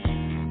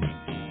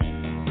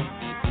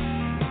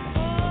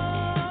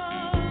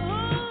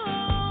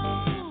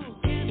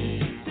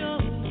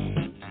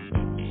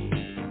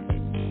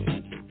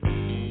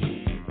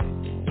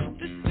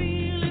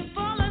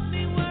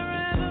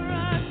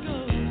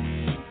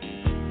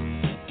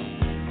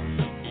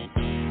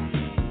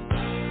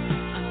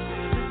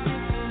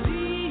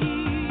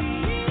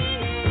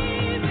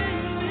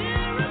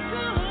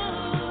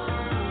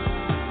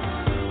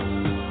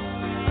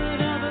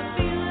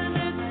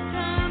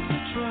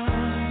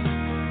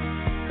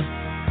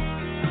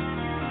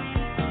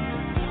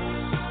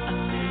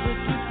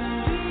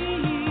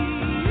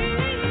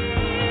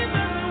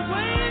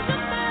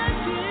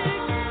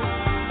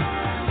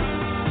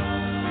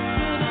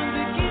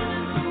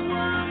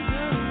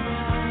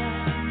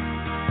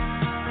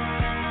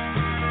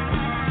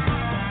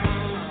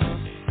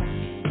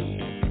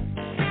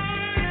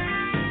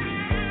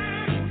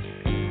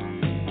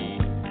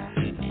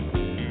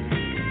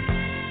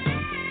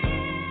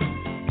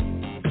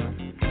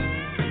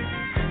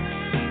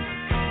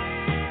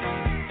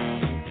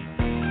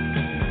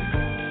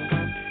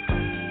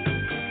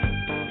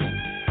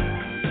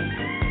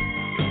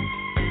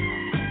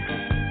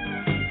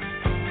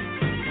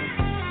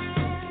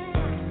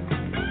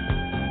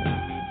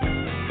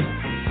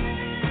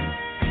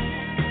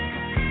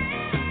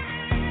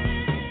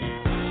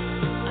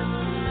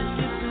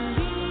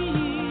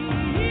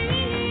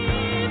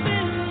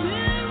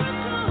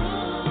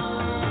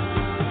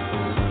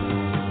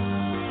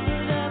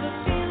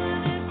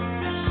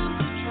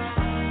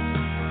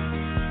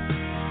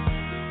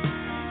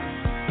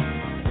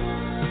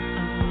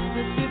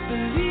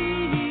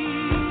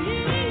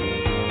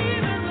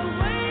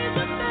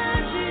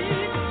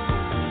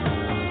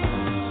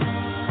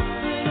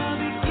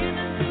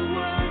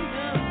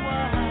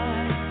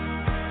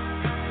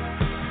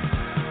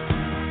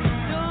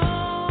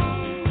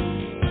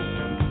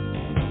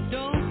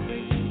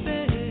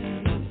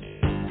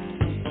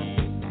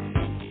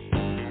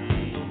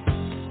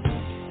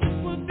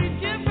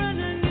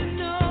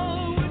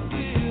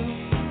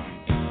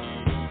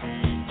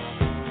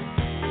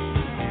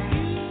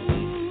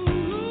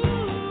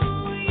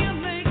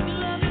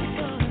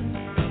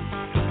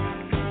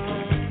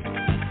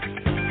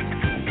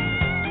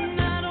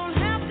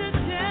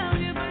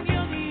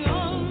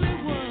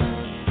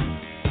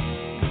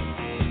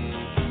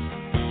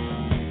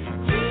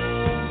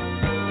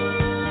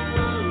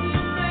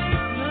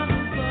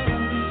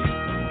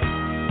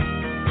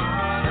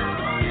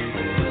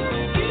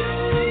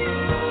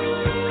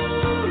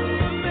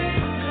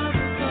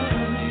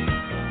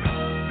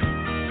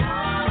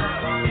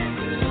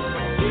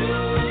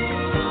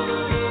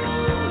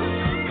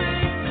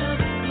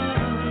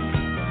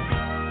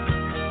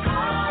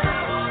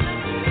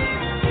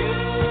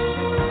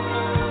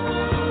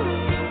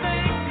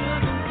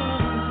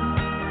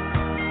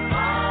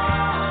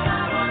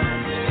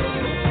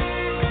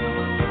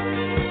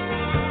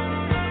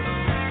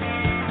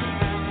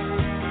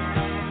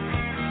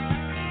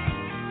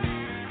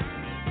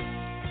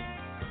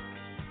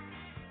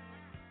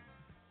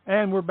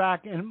 And we're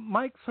back. And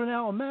Mike, so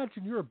now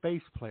imagine you're a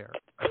bass player,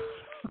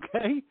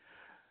 okay?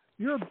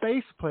 You're a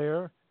bass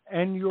player,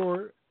 and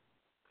your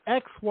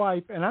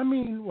ex-wife, and I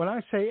mean, when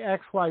I say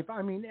ex-wife,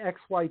 I mean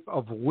ex-wife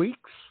of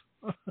weeks,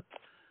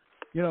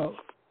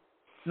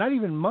 not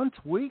even months,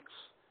 weeks,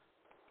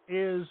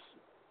 is,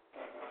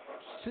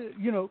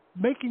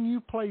 making you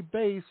play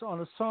bass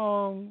on a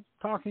song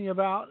talking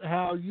about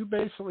how you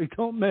basically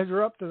don't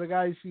measure up to the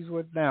guy she's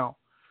with now.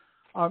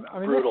 I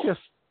mean, brutal. it's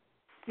just,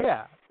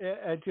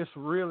 it's just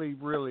really,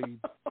 really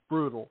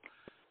brutal.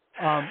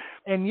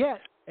 And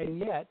yet,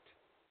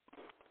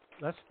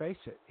 let's face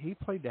it, he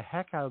played the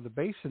heck out of the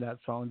bass in that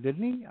song,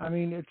 didn't he? I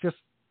mean,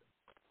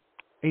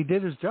 he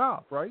did his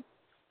job, right?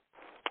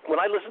 When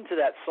I listen to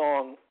that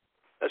song,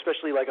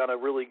 especially like on a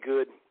really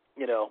good,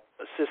 a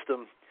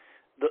system,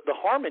 the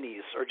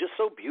harmonies are just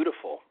so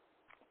beautiful.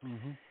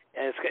 Mm-hmm.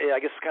 And I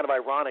guess it's kind of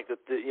ironic that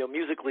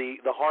musically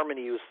the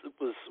harmony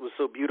was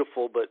so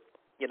beautiful, but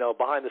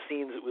behind the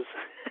scenes it was,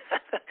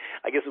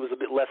 I guess it was a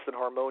bit less than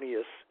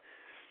harmonious.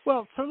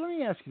 Well, so let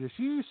me ask you this.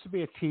 You used to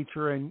be a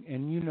teacher, and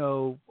you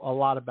know a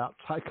lot about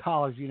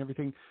psychology and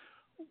everything.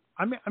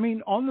 I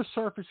mean, on the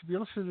surface, if you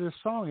listen to this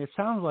song, it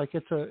sounds like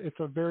it's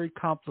a very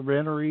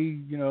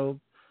complimentary,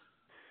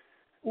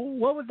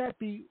 What would that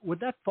be? Would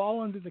that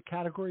fall under the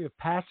category of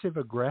passive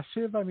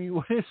aggressive? I mean,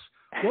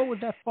 what would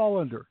that fall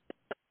under?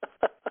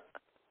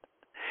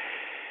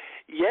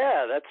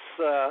 Yeah, that's.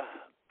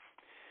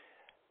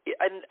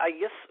 And I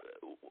guess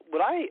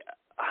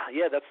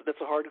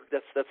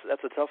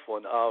that's a tough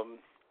one.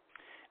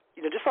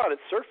 Just on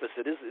its surface,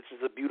 it's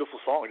just a beautiful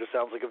song. It just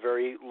sounds like a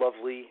very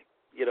lovely,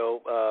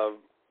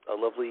 a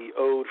lovely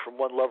ode from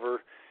one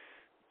lover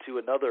to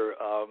another.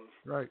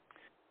 Right.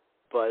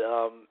 But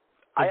the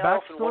I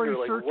often wonder,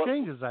 backstory sure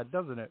changes that,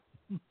 doesn't it?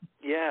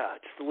 Yeah,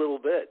 just a little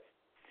bit.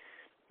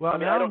 Well, I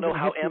mean, I don't know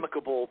how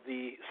amicable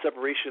the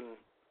separation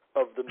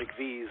of the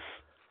McVies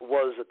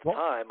was at the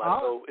time. I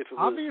don't know if it was.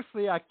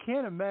 Obviously, I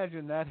can't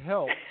imagine that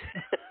helped.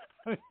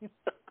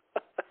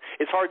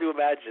 It's hard to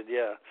imagine,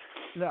 yeah.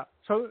 Yeah.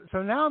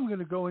 So now I'm going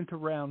to go into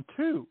round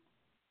two.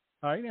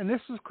 All right, and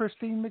this is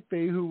Christine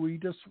McVie, who we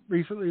just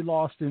recently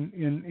lost in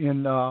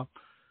the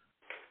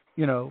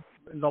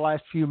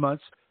last few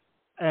months.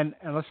 And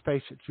let's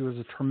face it, she was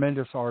a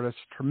tremendous artist,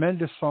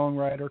 tremendous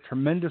songwriter,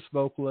 tremendous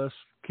vocalist,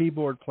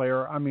 keyboard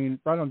player. I mean,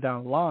 right on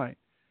down the line.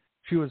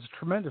 She was a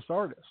tremendous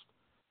artist.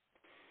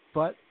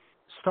 But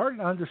starting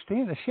to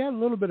understand that she had a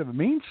little bit of a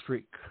mean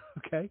streak,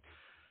 okay?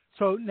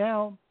 So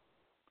now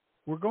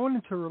we're going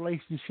into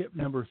relationship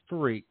number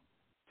 3.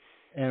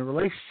 And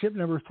relationship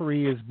number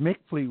 3 is Mick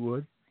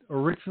Fleetwood,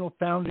 original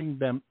founding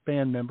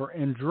band member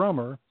and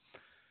drummer,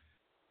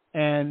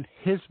 and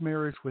his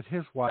marriage with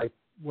his wife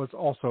was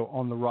also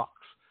on the rocks.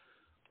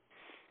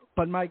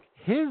 But Mike,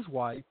 his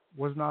wife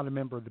was not a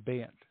member of the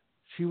band.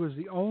 She was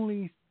the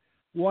only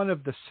one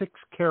of the 6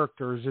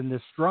 characters in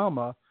this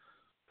drama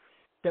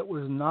that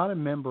was not a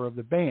member of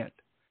the band.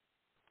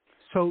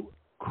 So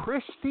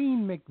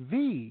Christine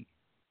McVie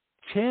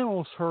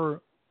channels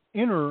her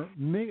inner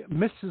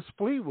Mrs.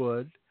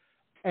 Fleetwood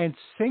and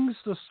sings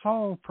the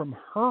song from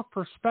her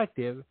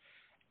perspective,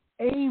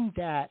 aimed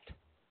at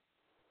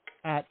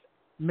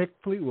Mick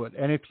Fleetwood.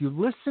 And if you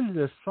listen to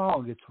this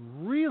song, it's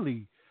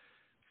really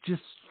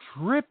just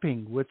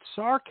dripping with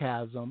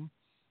sarcasm,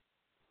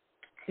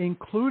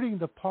 including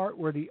the part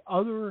where the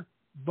other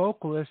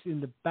vocalists in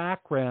the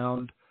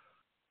background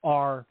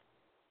are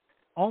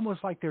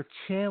almost like they're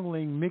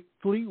channeling Mick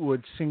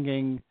Fleetwood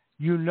singing,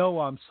 "You Know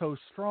I'm So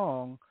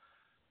Strong."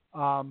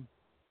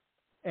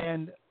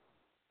 And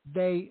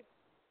they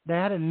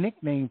had a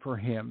nickname for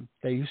him.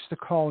 They used to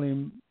call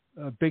him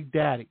Big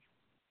Daddy.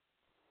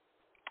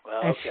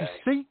 Well, and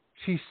okay.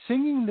 She's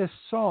singing this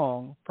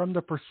song from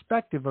the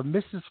perspective of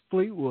Mrs.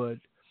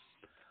 Fleetwood,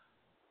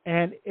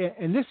 and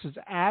this is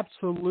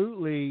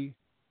absolutely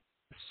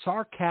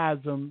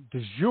sarcasm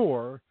du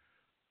jour.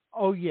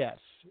 Oh yes,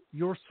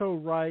 you're so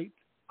right,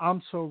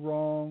 I'm so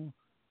wrong.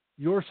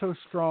 You're so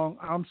strong,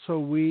 I'm so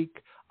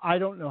weak. I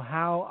don't know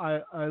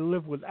how I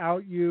live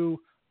without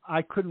you.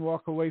 I couldn't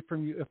walk away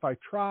from you if I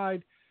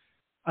tried.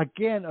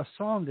 Again, a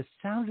song that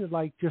sounded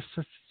like just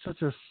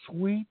such a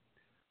sweet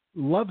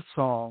love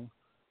song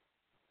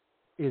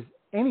is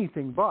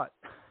anything but.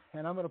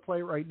 And I'm going to play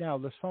it right now.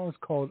 The song is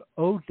called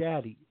 "Oh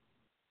Daddy."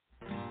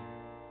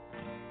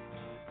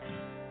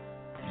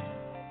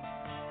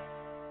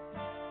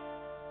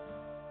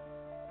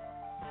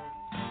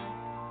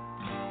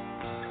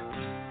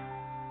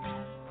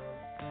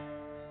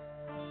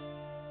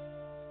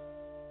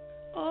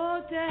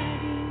 Oh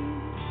Daddy,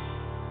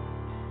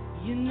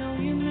 you know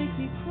you make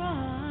me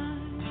cry.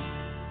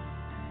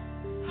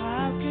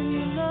 How can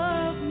you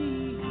love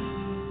me?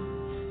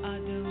 I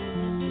don't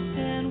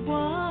understand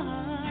why.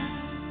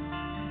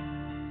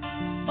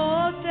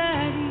 Oh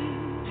Daddy,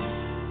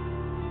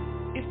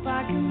 if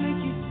I can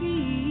make you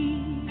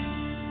see,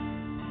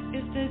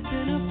 if there's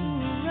been a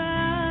fool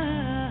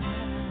around,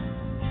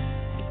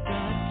 it's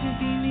got to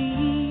be me.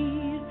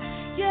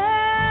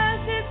 Yes,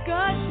 it's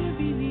got to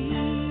be me.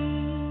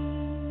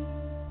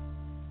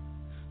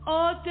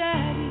 Oh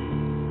Daddy,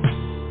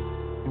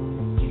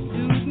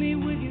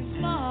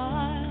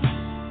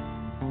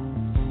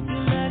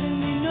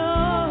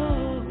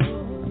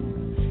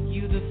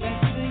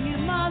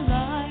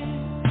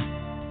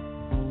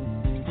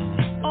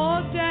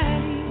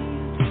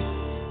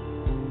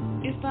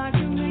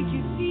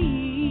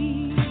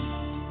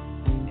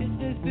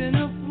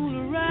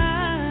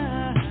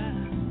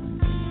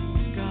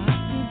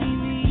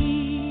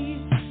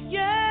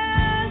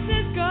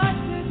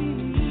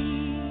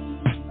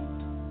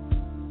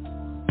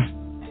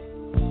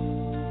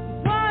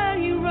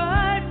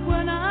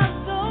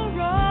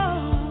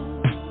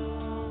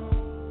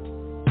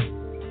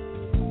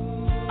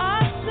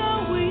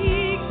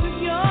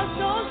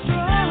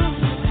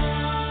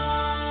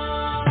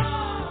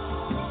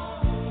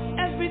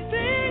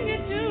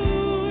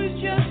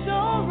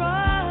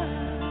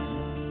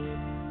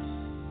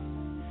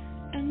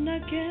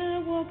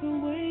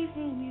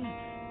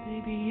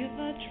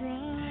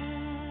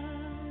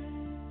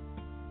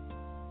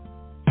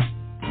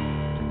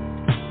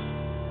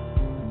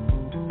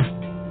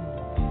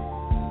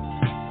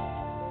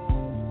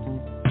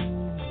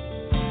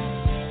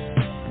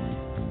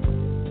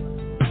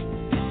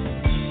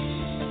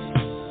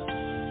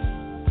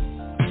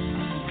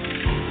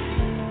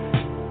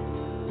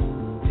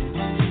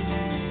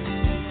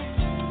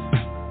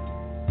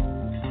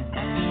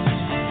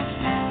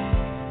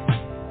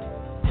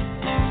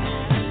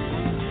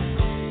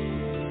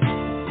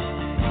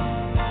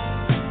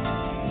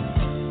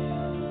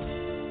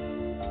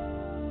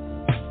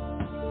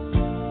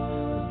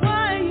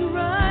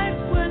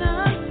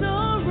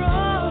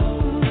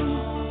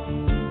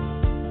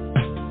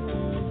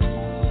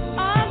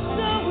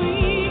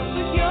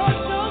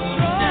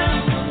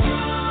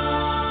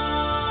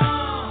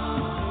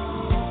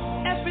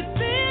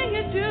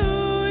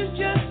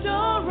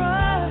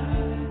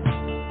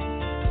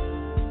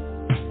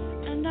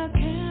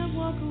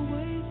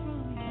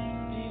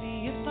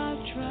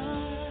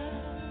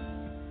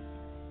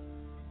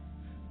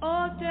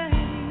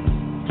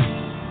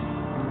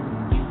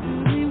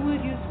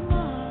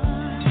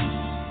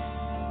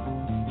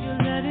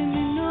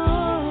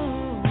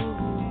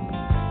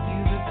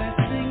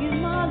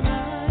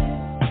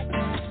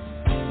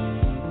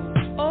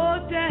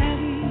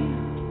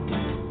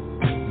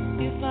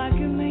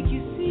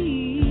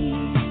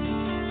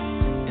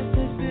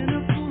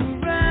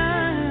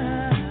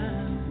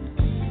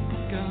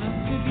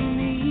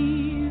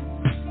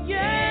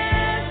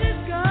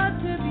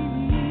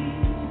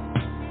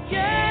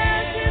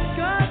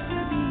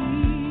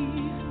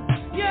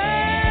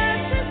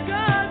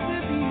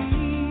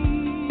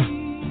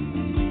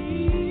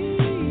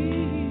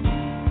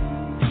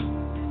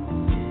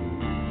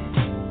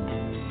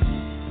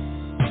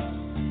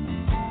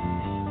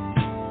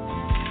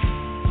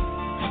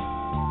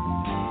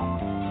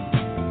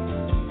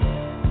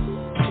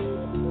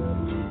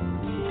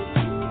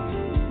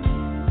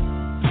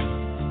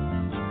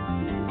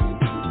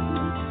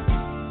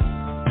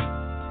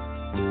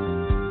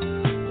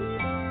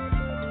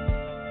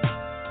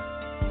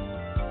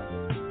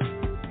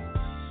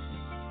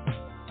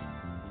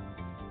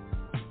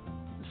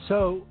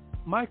 So,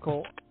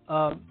 Michael,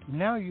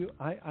 now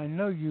I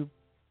know you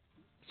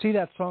see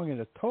that song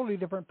in a totally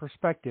different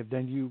perspective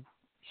than you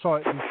saw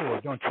it before,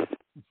 don't you?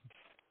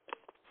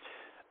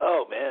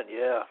 Oh man,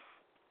 yeah.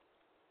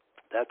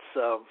 That's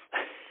So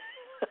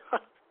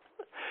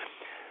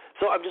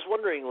I'm just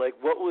wondering, like,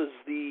 what was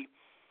the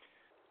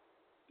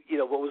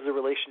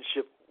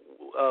relationship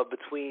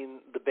between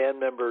the band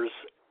members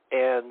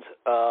and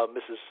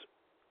Mrs.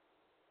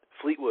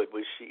 Fleetwood?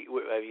 Was she?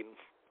 I mean,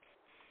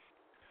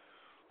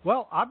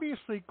 well,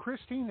 obviously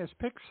Christine has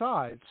picked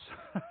sides.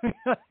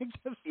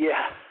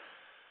 yeah.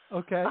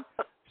 Okay.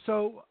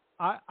 So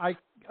I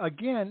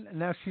again,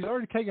 now she's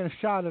already taken a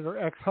shot at her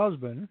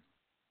ex-husband,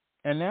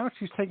 and now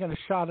she's taking a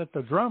shot at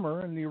the drummer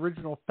and the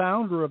original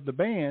founder of the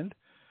band.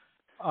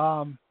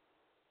 So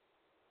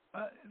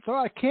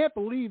I can't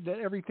believe that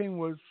everything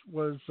was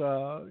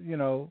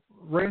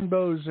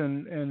rainbows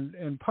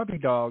and puppy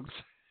dogs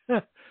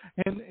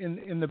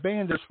in the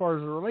band as far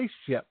as the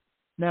relationship.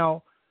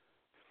 Now,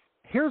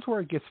 here's where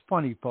it gets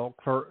funny,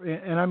 folks,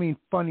 and I mean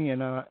funny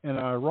in an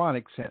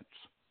ironic sense.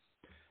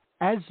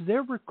 As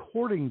they're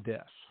recording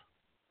this,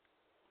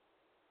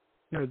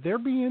 they're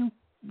being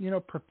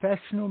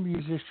professional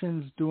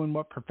musicians doing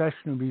what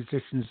professional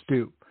musicians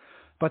do,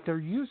 but they're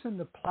using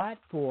the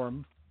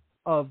platform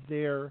of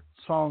their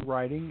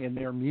songwriting and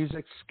their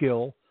music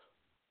skill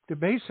to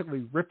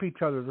basically rip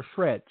each other to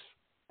shreds,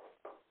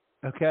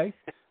 okay,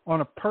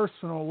 on a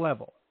personal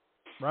level,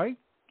 right?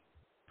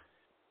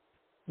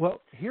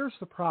 Well, here's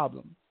the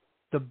problem.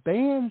 The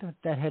band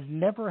that had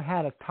never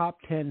had a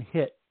top 10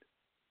 hit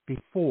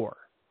before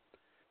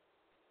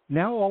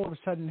now all of a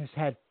sudden has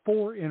had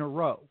 4 in a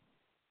row,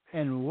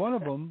 and one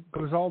of them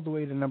goes all the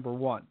way to number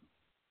 1.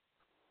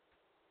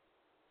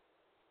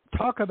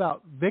 Talk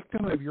about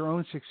victim of your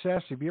own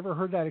success. Have you ever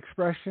heard that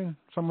expression?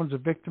 Someone's a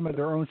victim of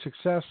their own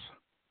success?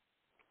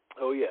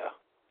 Oh, yeah.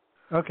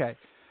 Okay.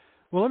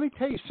 Well, let me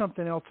tell you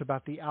something else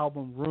about the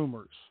album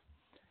Rumors.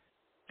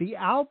 The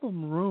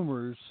album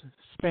Rumors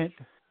spent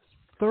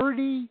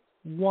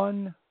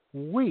 31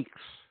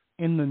 weeks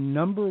in the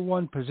number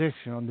 1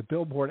 position on the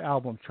Billboard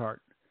album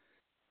chart.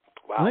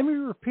 Wow. Let me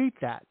repeat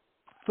that.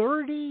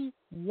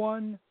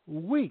 31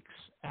 weeks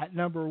at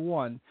number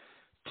 1.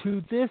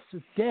 To this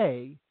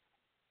day,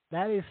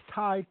 that is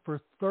tied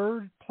for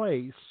 3rd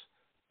place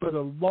for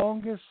the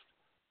longest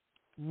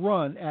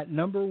run at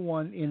number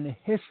 1 in the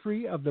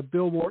history of the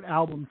Billboard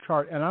album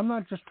chart. And I'm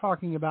not just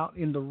talking about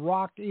in the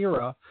rock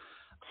era.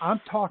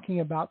 I'm talking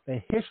about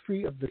the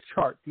history of the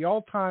chart. The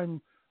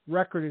all-time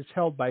record is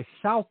held by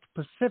South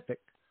Pacific,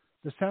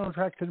 the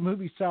soundtrack to the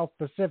movie South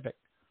Pacific.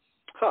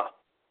 Huh.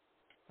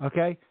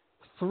 Okay?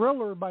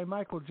 Thriller by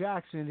Michael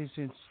Jackson is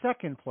in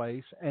 2nd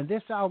place, and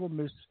this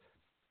album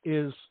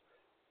is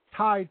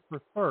tied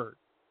for 3rd.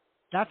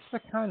 That's the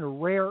kind of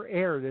rare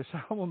air this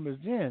album is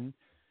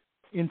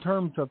in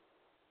terms of,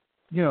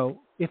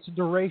 its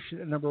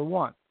duration at number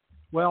 1.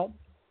 Well,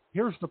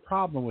 here's the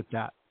problem with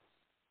that.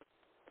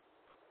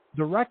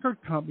 The record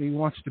company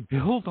wants to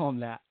build on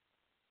that.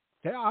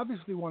 They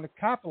obviously want to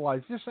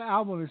capitalize. This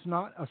album is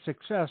not a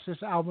success.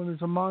 This album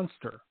is a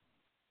monster.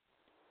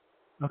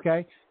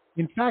 Okay?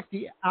 In fact,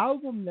 the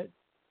album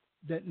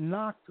that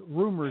knocked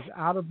Rumors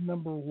out of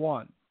number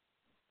 1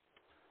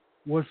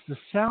 was the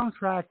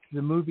soundtrack to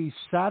the movie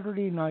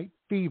Saturday Night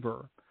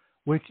Fever,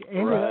 which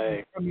ended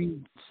up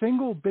becoming the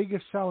single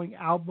biggest selling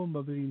album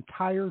of the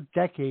entire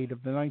decade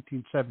of the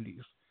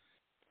 1970s.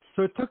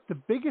 So it took the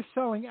biggest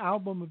selling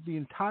album of the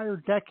entire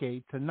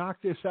decade to knock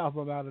this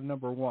album out of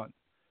number 1.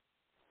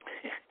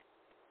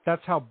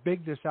 That's how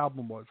big this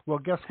album was. Well,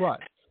 guess what?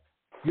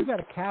 You got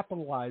to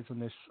capitalize on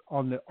this,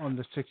 on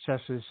the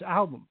success of this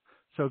album.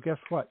 So guess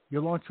what?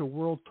 You launch a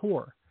world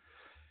tour.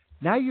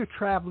 Now you're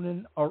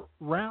traveling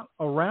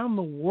around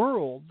the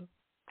world,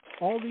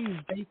 all these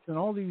dates and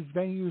all these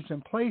venues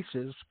and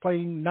places,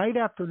 playing night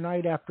after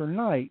night after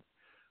night,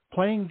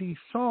 playing these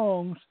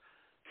songs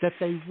that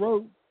they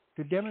wrote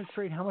to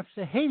demonstrate how much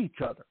they hate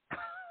each other.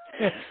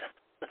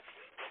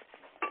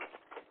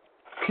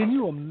 Can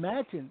you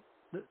imagine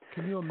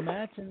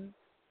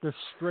the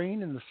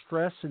strain and the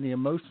stress and the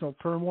emotional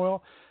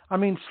turmoil? I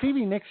mean,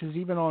 Stevie Nicks is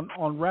even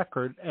on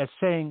record as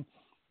saying,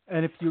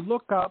 and if you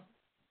look up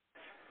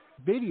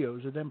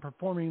videos of them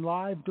performing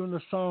live doing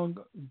the song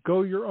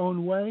Go Your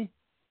Own Way,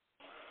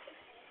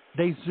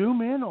 they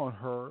zoom in on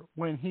her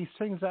when he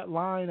sings that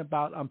line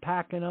about I'm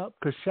packing up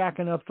because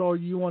shacking up's all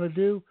you want to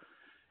do.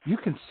 You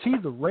can see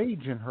the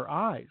rage in her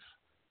eyes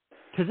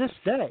to this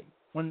day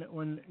when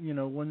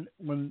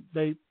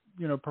they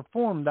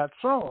perform that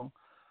song.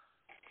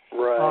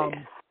 Right.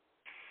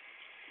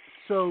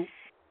 So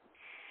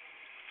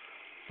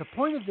the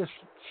point of this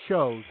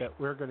show that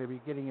we're going to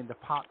be getting into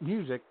pop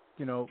music,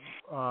 we're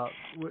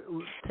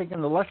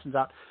taking the lessons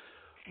out.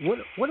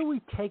 What do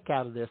we take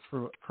out of this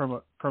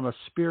from a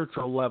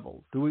spiritual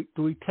level? Do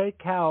we take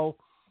how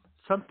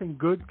something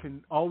good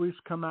can always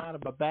come out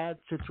of a bad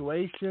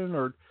situation,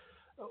 or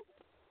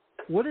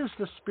what is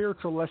the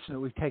spiritual lesson that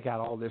we take out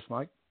of all this,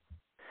 Mike?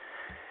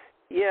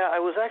 Yeah, I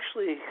was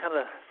actually kind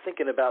of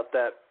thinking about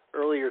that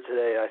earlier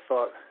today. I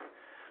thought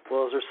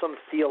Well, is there some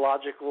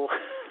theological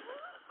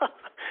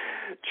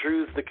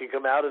truth that can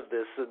come out of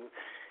this? And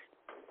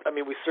I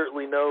mean, we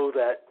certainly know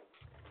that,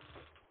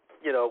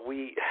 you know,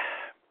 we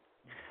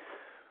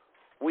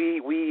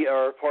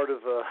are part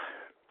of a,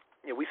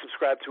 you know, we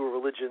subscribe to a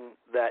religion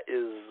that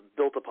is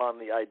built upon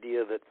the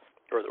idea that,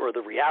 or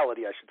the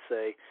reality, I should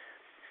say,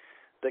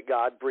 that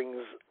God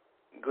brings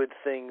good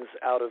things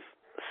out of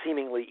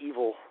seemingly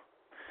evil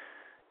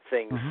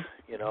things. Mm-hmm.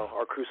 You know,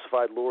 our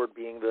crucified Lord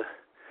being the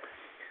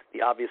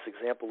obvious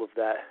example of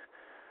that.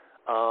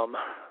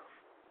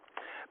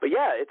 But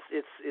yeah,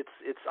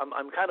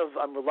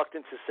 I'm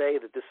reluctant to say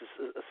that this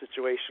is a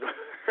situation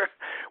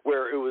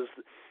where it was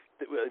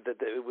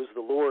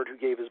the Lord who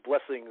gave His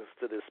blessings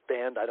to this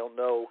band. I don't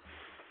know,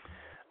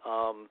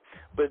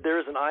 but there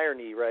is an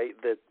irony, right?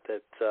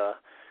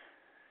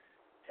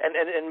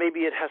 And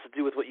maybe it has to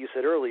do with what you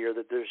said earlier,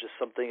 that there's just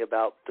something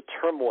about the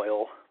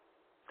turmoil,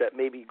 that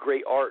maybe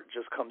great art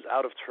just comes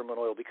out of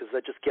turmoil, because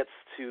that just gets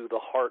to the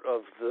heart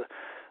of the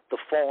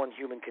fallen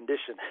human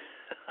condition.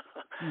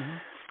 Mm-hmm.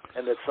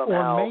 And that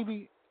somehow,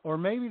 or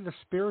maybe the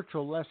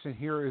spiritual lesson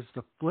here is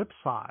the flip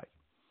side.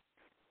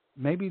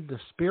 Maybe the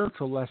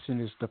spiritual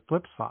lesson is the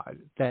flip side,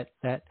 that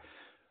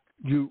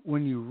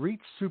when you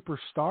reach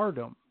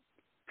superstardom,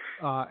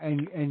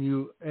 and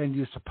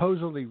you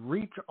supposedly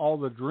reach all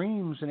the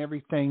dreams and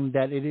everything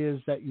that it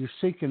is that you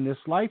seek in this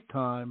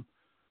lifetime,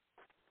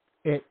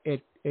 it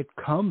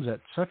comes at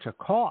such a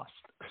cost,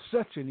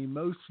 such an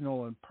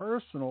emotional and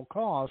personal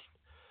cost.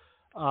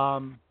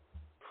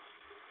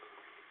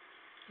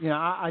 You know,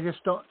 I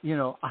just don't, you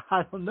know,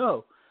 I don't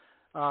know.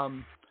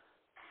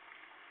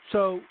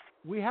 So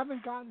we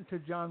haven't gotten to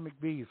John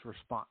McVie's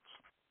response.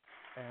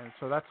 And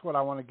so that's what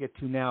I want to get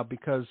to now,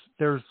 because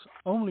there's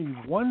only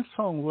one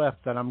song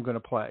left that I'm going to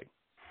play.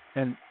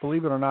 And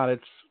believe it or not,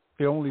 it's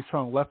the only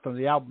song left on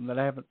the album that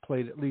I haven't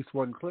played at least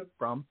one clip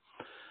from.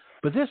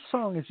 But this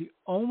song is the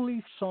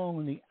only song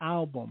on the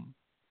album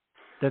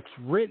that's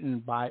written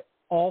by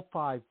all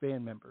 5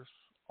 band members.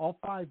 All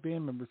 5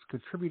 band members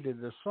contributed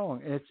to this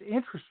song. And it's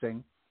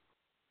interesting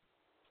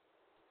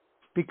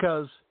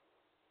because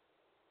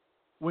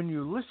when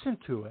you listen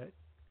to it,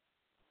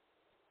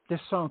 this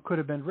song could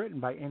have been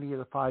written by any of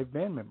the 5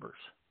 band members.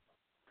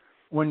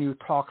 When you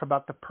talk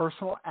about the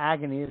personal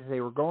agony that they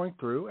were going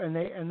through, and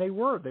they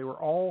were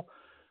all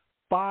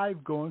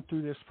 5 going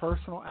through this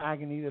personal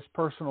agony, this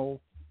personal,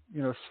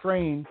 you know,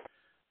 strain,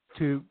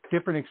 to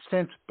different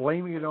extents,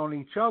 blaming it on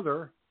each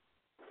other,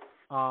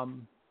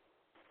 and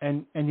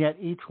yet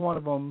each one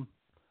of them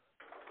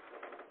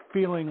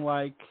feeling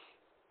like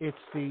it's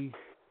the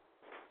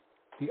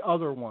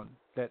other one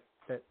that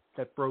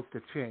broke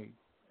the chain.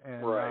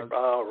 And, right.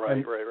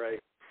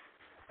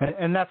 Right.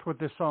 And that's what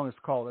this song is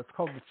called. It's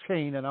called The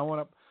Chain, and I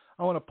want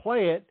to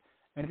play it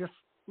and just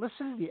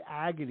listen to the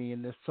agony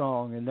in this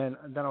song, and then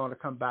I want to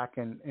come back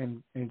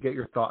and get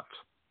your thoughts.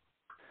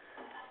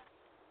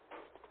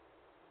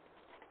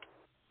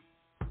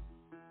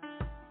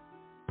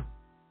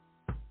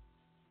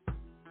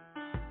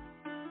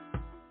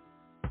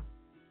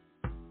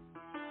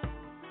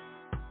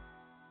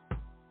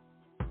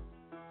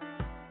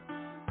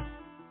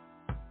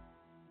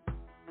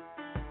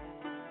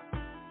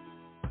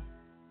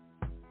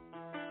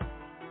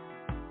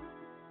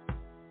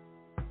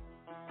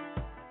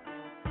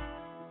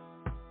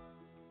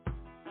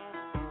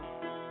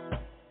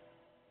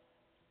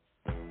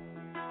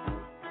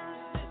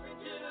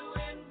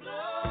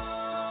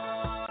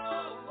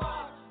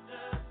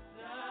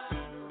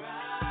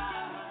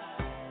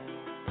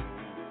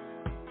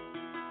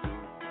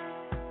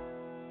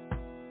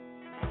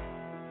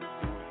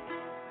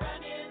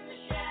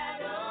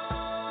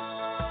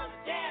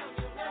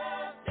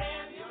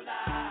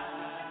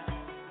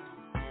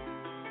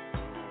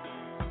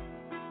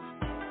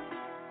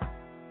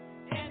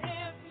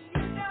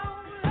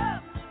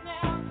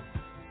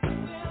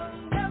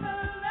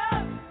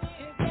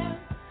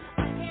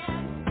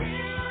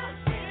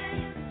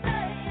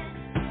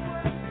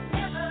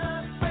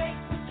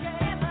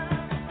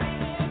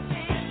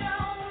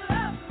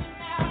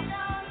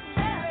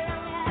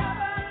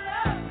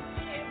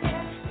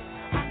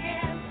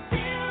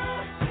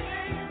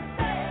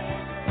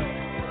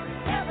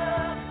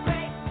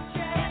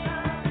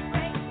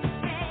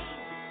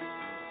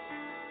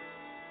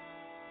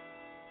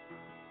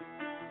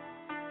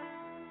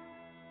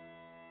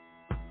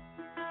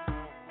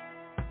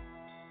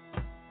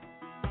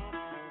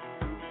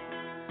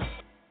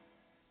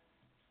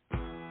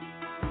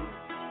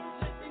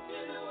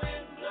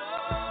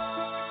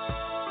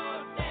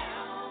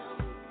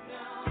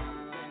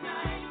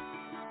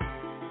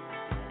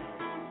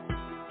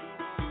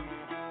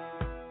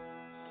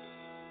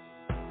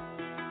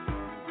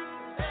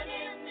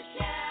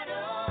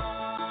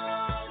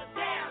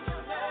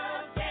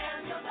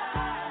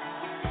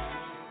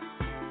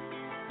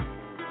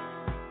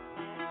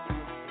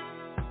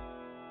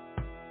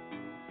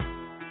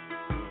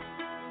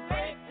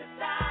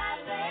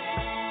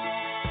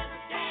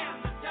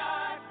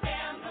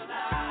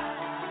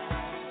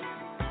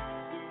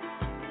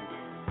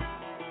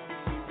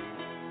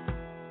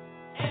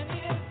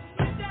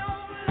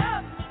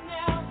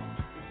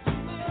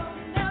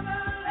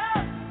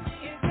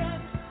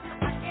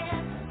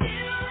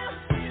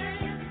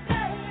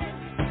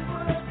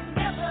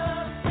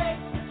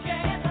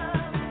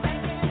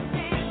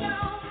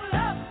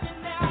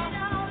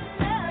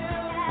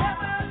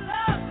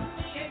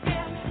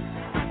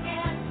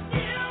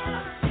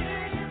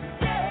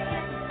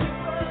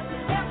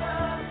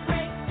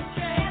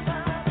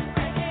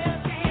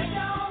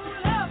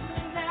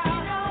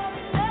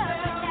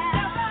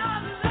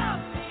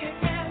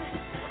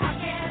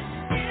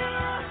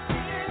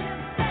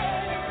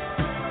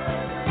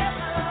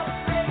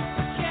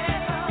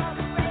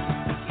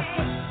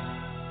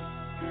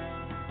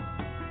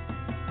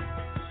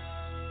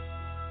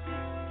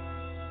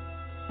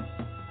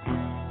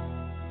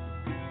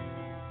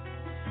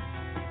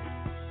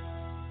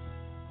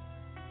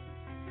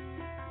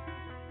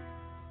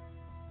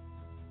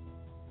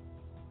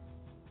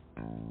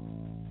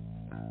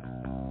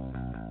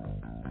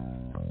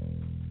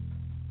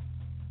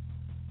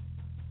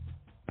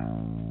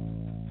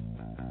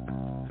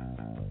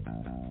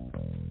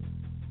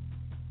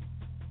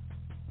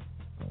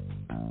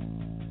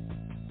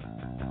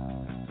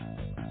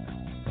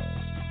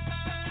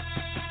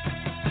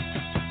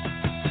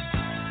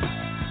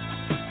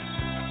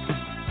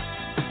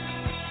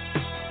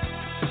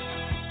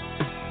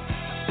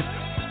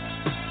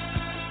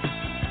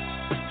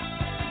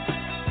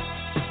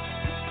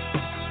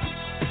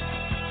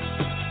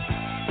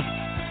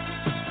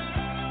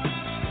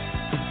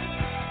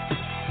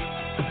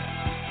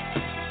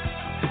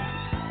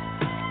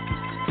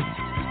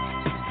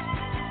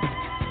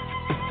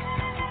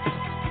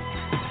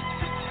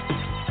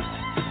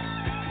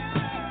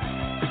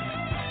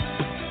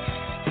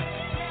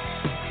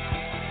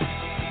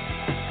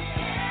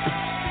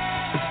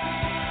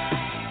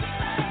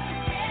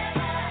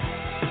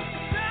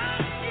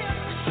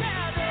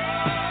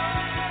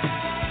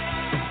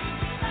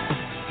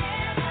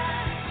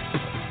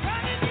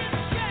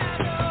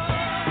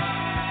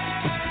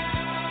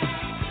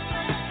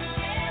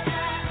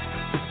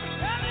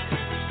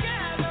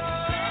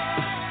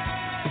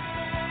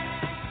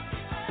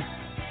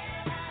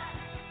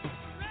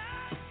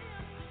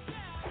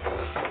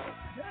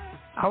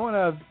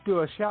 to do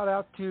a shout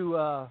out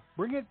to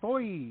Bring It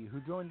Boy,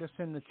 who joined us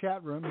in the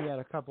chat room. He had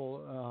a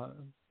couple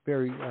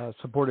very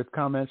supportive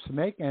comments to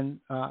make, and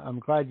I'm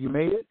glad you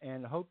made it.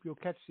 And hope you'll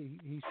catch.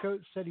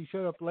 Said he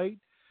showed up late.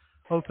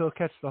 Hope he'll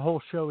catch the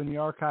whole show in the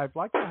archive.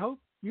 Like I hope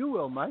you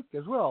will, Mike,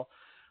 as well.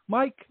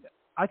 Mike,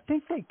 I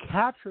think they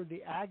captured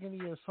the agony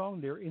of the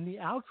song there in the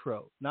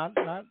outro. Not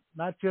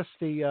just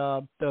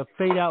the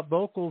fade out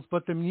vocals,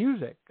 but the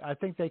music. I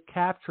think they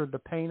captured the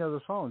pain of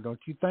the song. Don't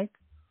you think?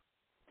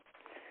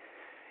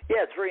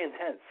 Yeah, it's very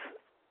intense.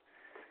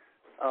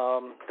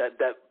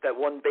 That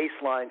one bass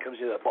line comes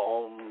in, that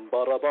boom,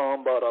 ba da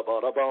boom, ba da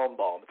boom,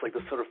 boom. It's like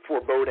this sort of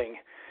foreboding,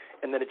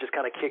 and then it just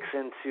kind of kicks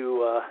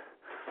into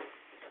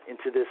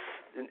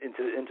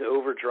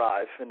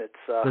overdrive, and it's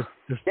the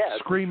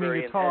screaming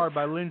it's guitar intense.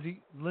 by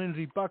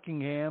Lindsey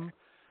Buckingham.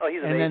 Oh,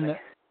 he's amazing.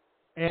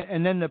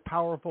 And then the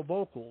powerful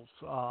vocals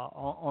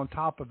on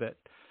top of it.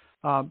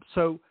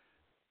 So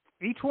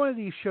each one of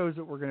these shows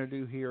that we're going to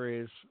do here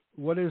is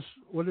what is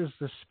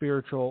the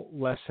spiritual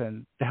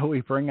lesson that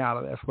we bring out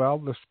of this? Well,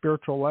 the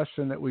spiritual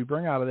lesson that we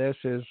bring out of this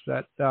is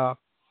that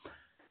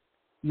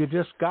you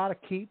just got to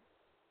keep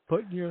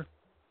putting your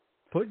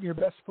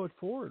best foot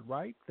forward,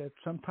 right? That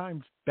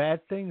sometimes bad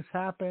things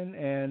happen,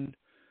 and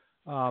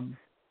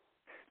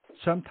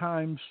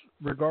sometimes,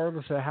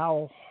 regardless of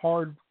how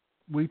hard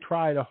we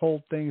try to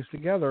hold things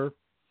together,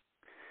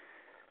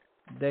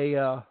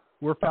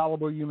 we're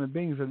fallible human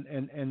beings,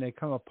 and they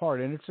come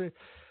apart. And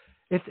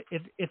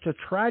it's a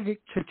tragic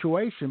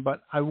situation,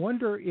 but I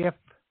wonder if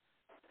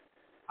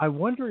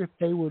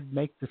they would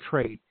make the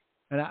trade.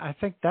 And I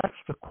think that's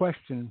the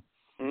question.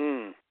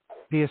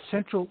 The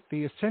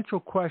essential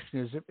question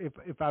is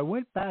if I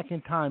went back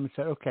in time and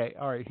said, okay,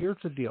 all right, here's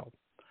the deal.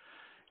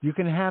 You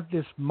can have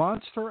this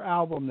monster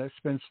album that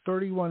spends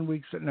 31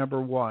 weeks at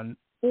number one,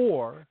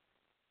 or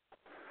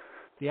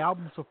the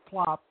album's a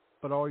flop,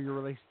 but all your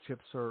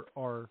relationships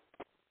are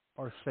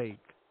saved.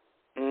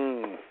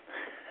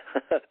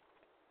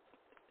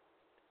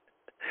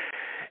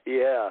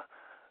 Yeah,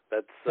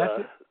 that's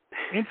an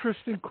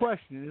interesting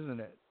question, isn't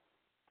it?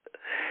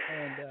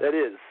 And,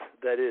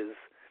 that is.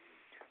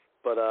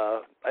 But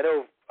I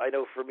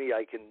know for me,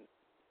 I can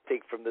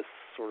take from this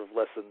sort of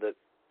lesson that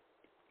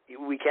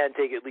we can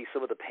take at least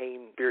some of the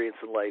pain experience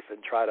in life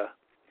and try to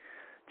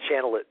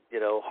channel it,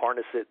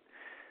 harness it,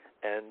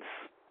 and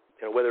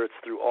whether it's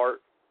through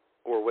art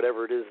or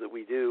whatever it is that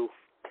we do,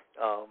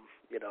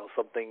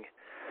 something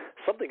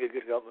good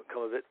could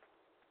come of it.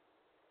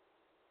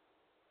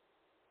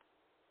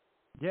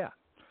 Yeah.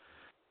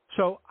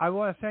 So I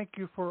want to thank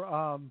you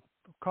for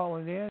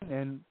calling in,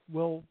 and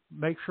we'll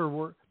make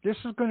sure this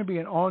is going to be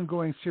an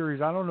ongoing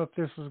series. I don't know if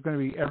this is going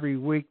to be every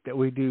week that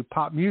we do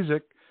pop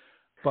music,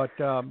 but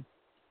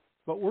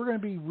we're going to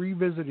be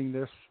revisiting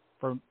this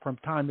from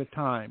time to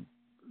time.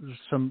 There's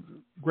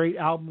some great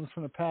albums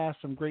from the past,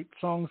 some great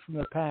songs from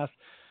the past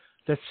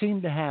that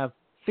seem to have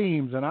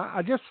themes, and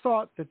I just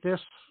thought that this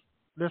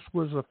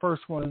was the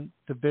first one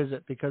to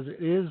visit because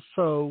it is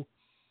so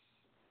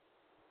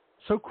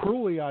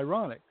cruelly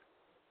ironic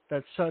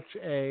that such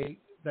a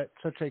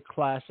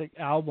classic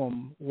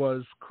album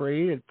was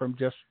created from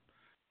just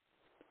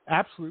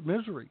absolute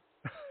misery.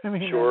 I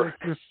mean, sure.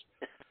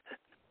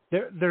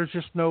 There's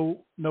just no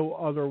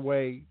other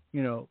way,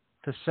 to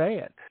say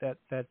it.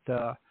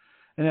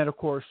 And then of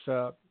course,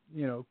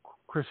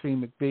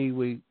 Christine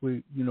McVie.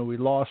 We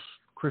lost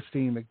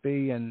Christine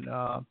McVie, and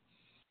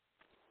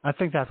I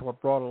think that's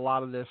what brought a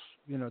lot of this,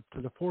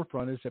 to the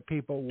forefront, is that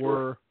people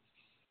were,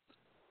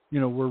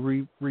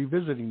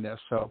 revisiting this.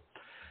 So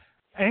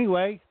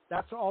anyway,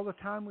 that's all the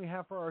time we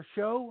have for our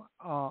show.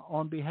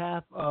 On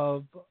behalf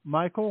of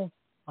Michael,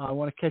 I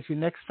want to catch you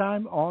next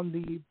time on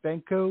the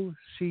Benko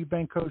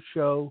Cibenko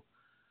Show.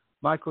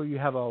 Michael, you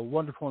have a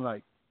wonderful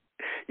night.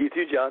 You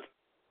too, John.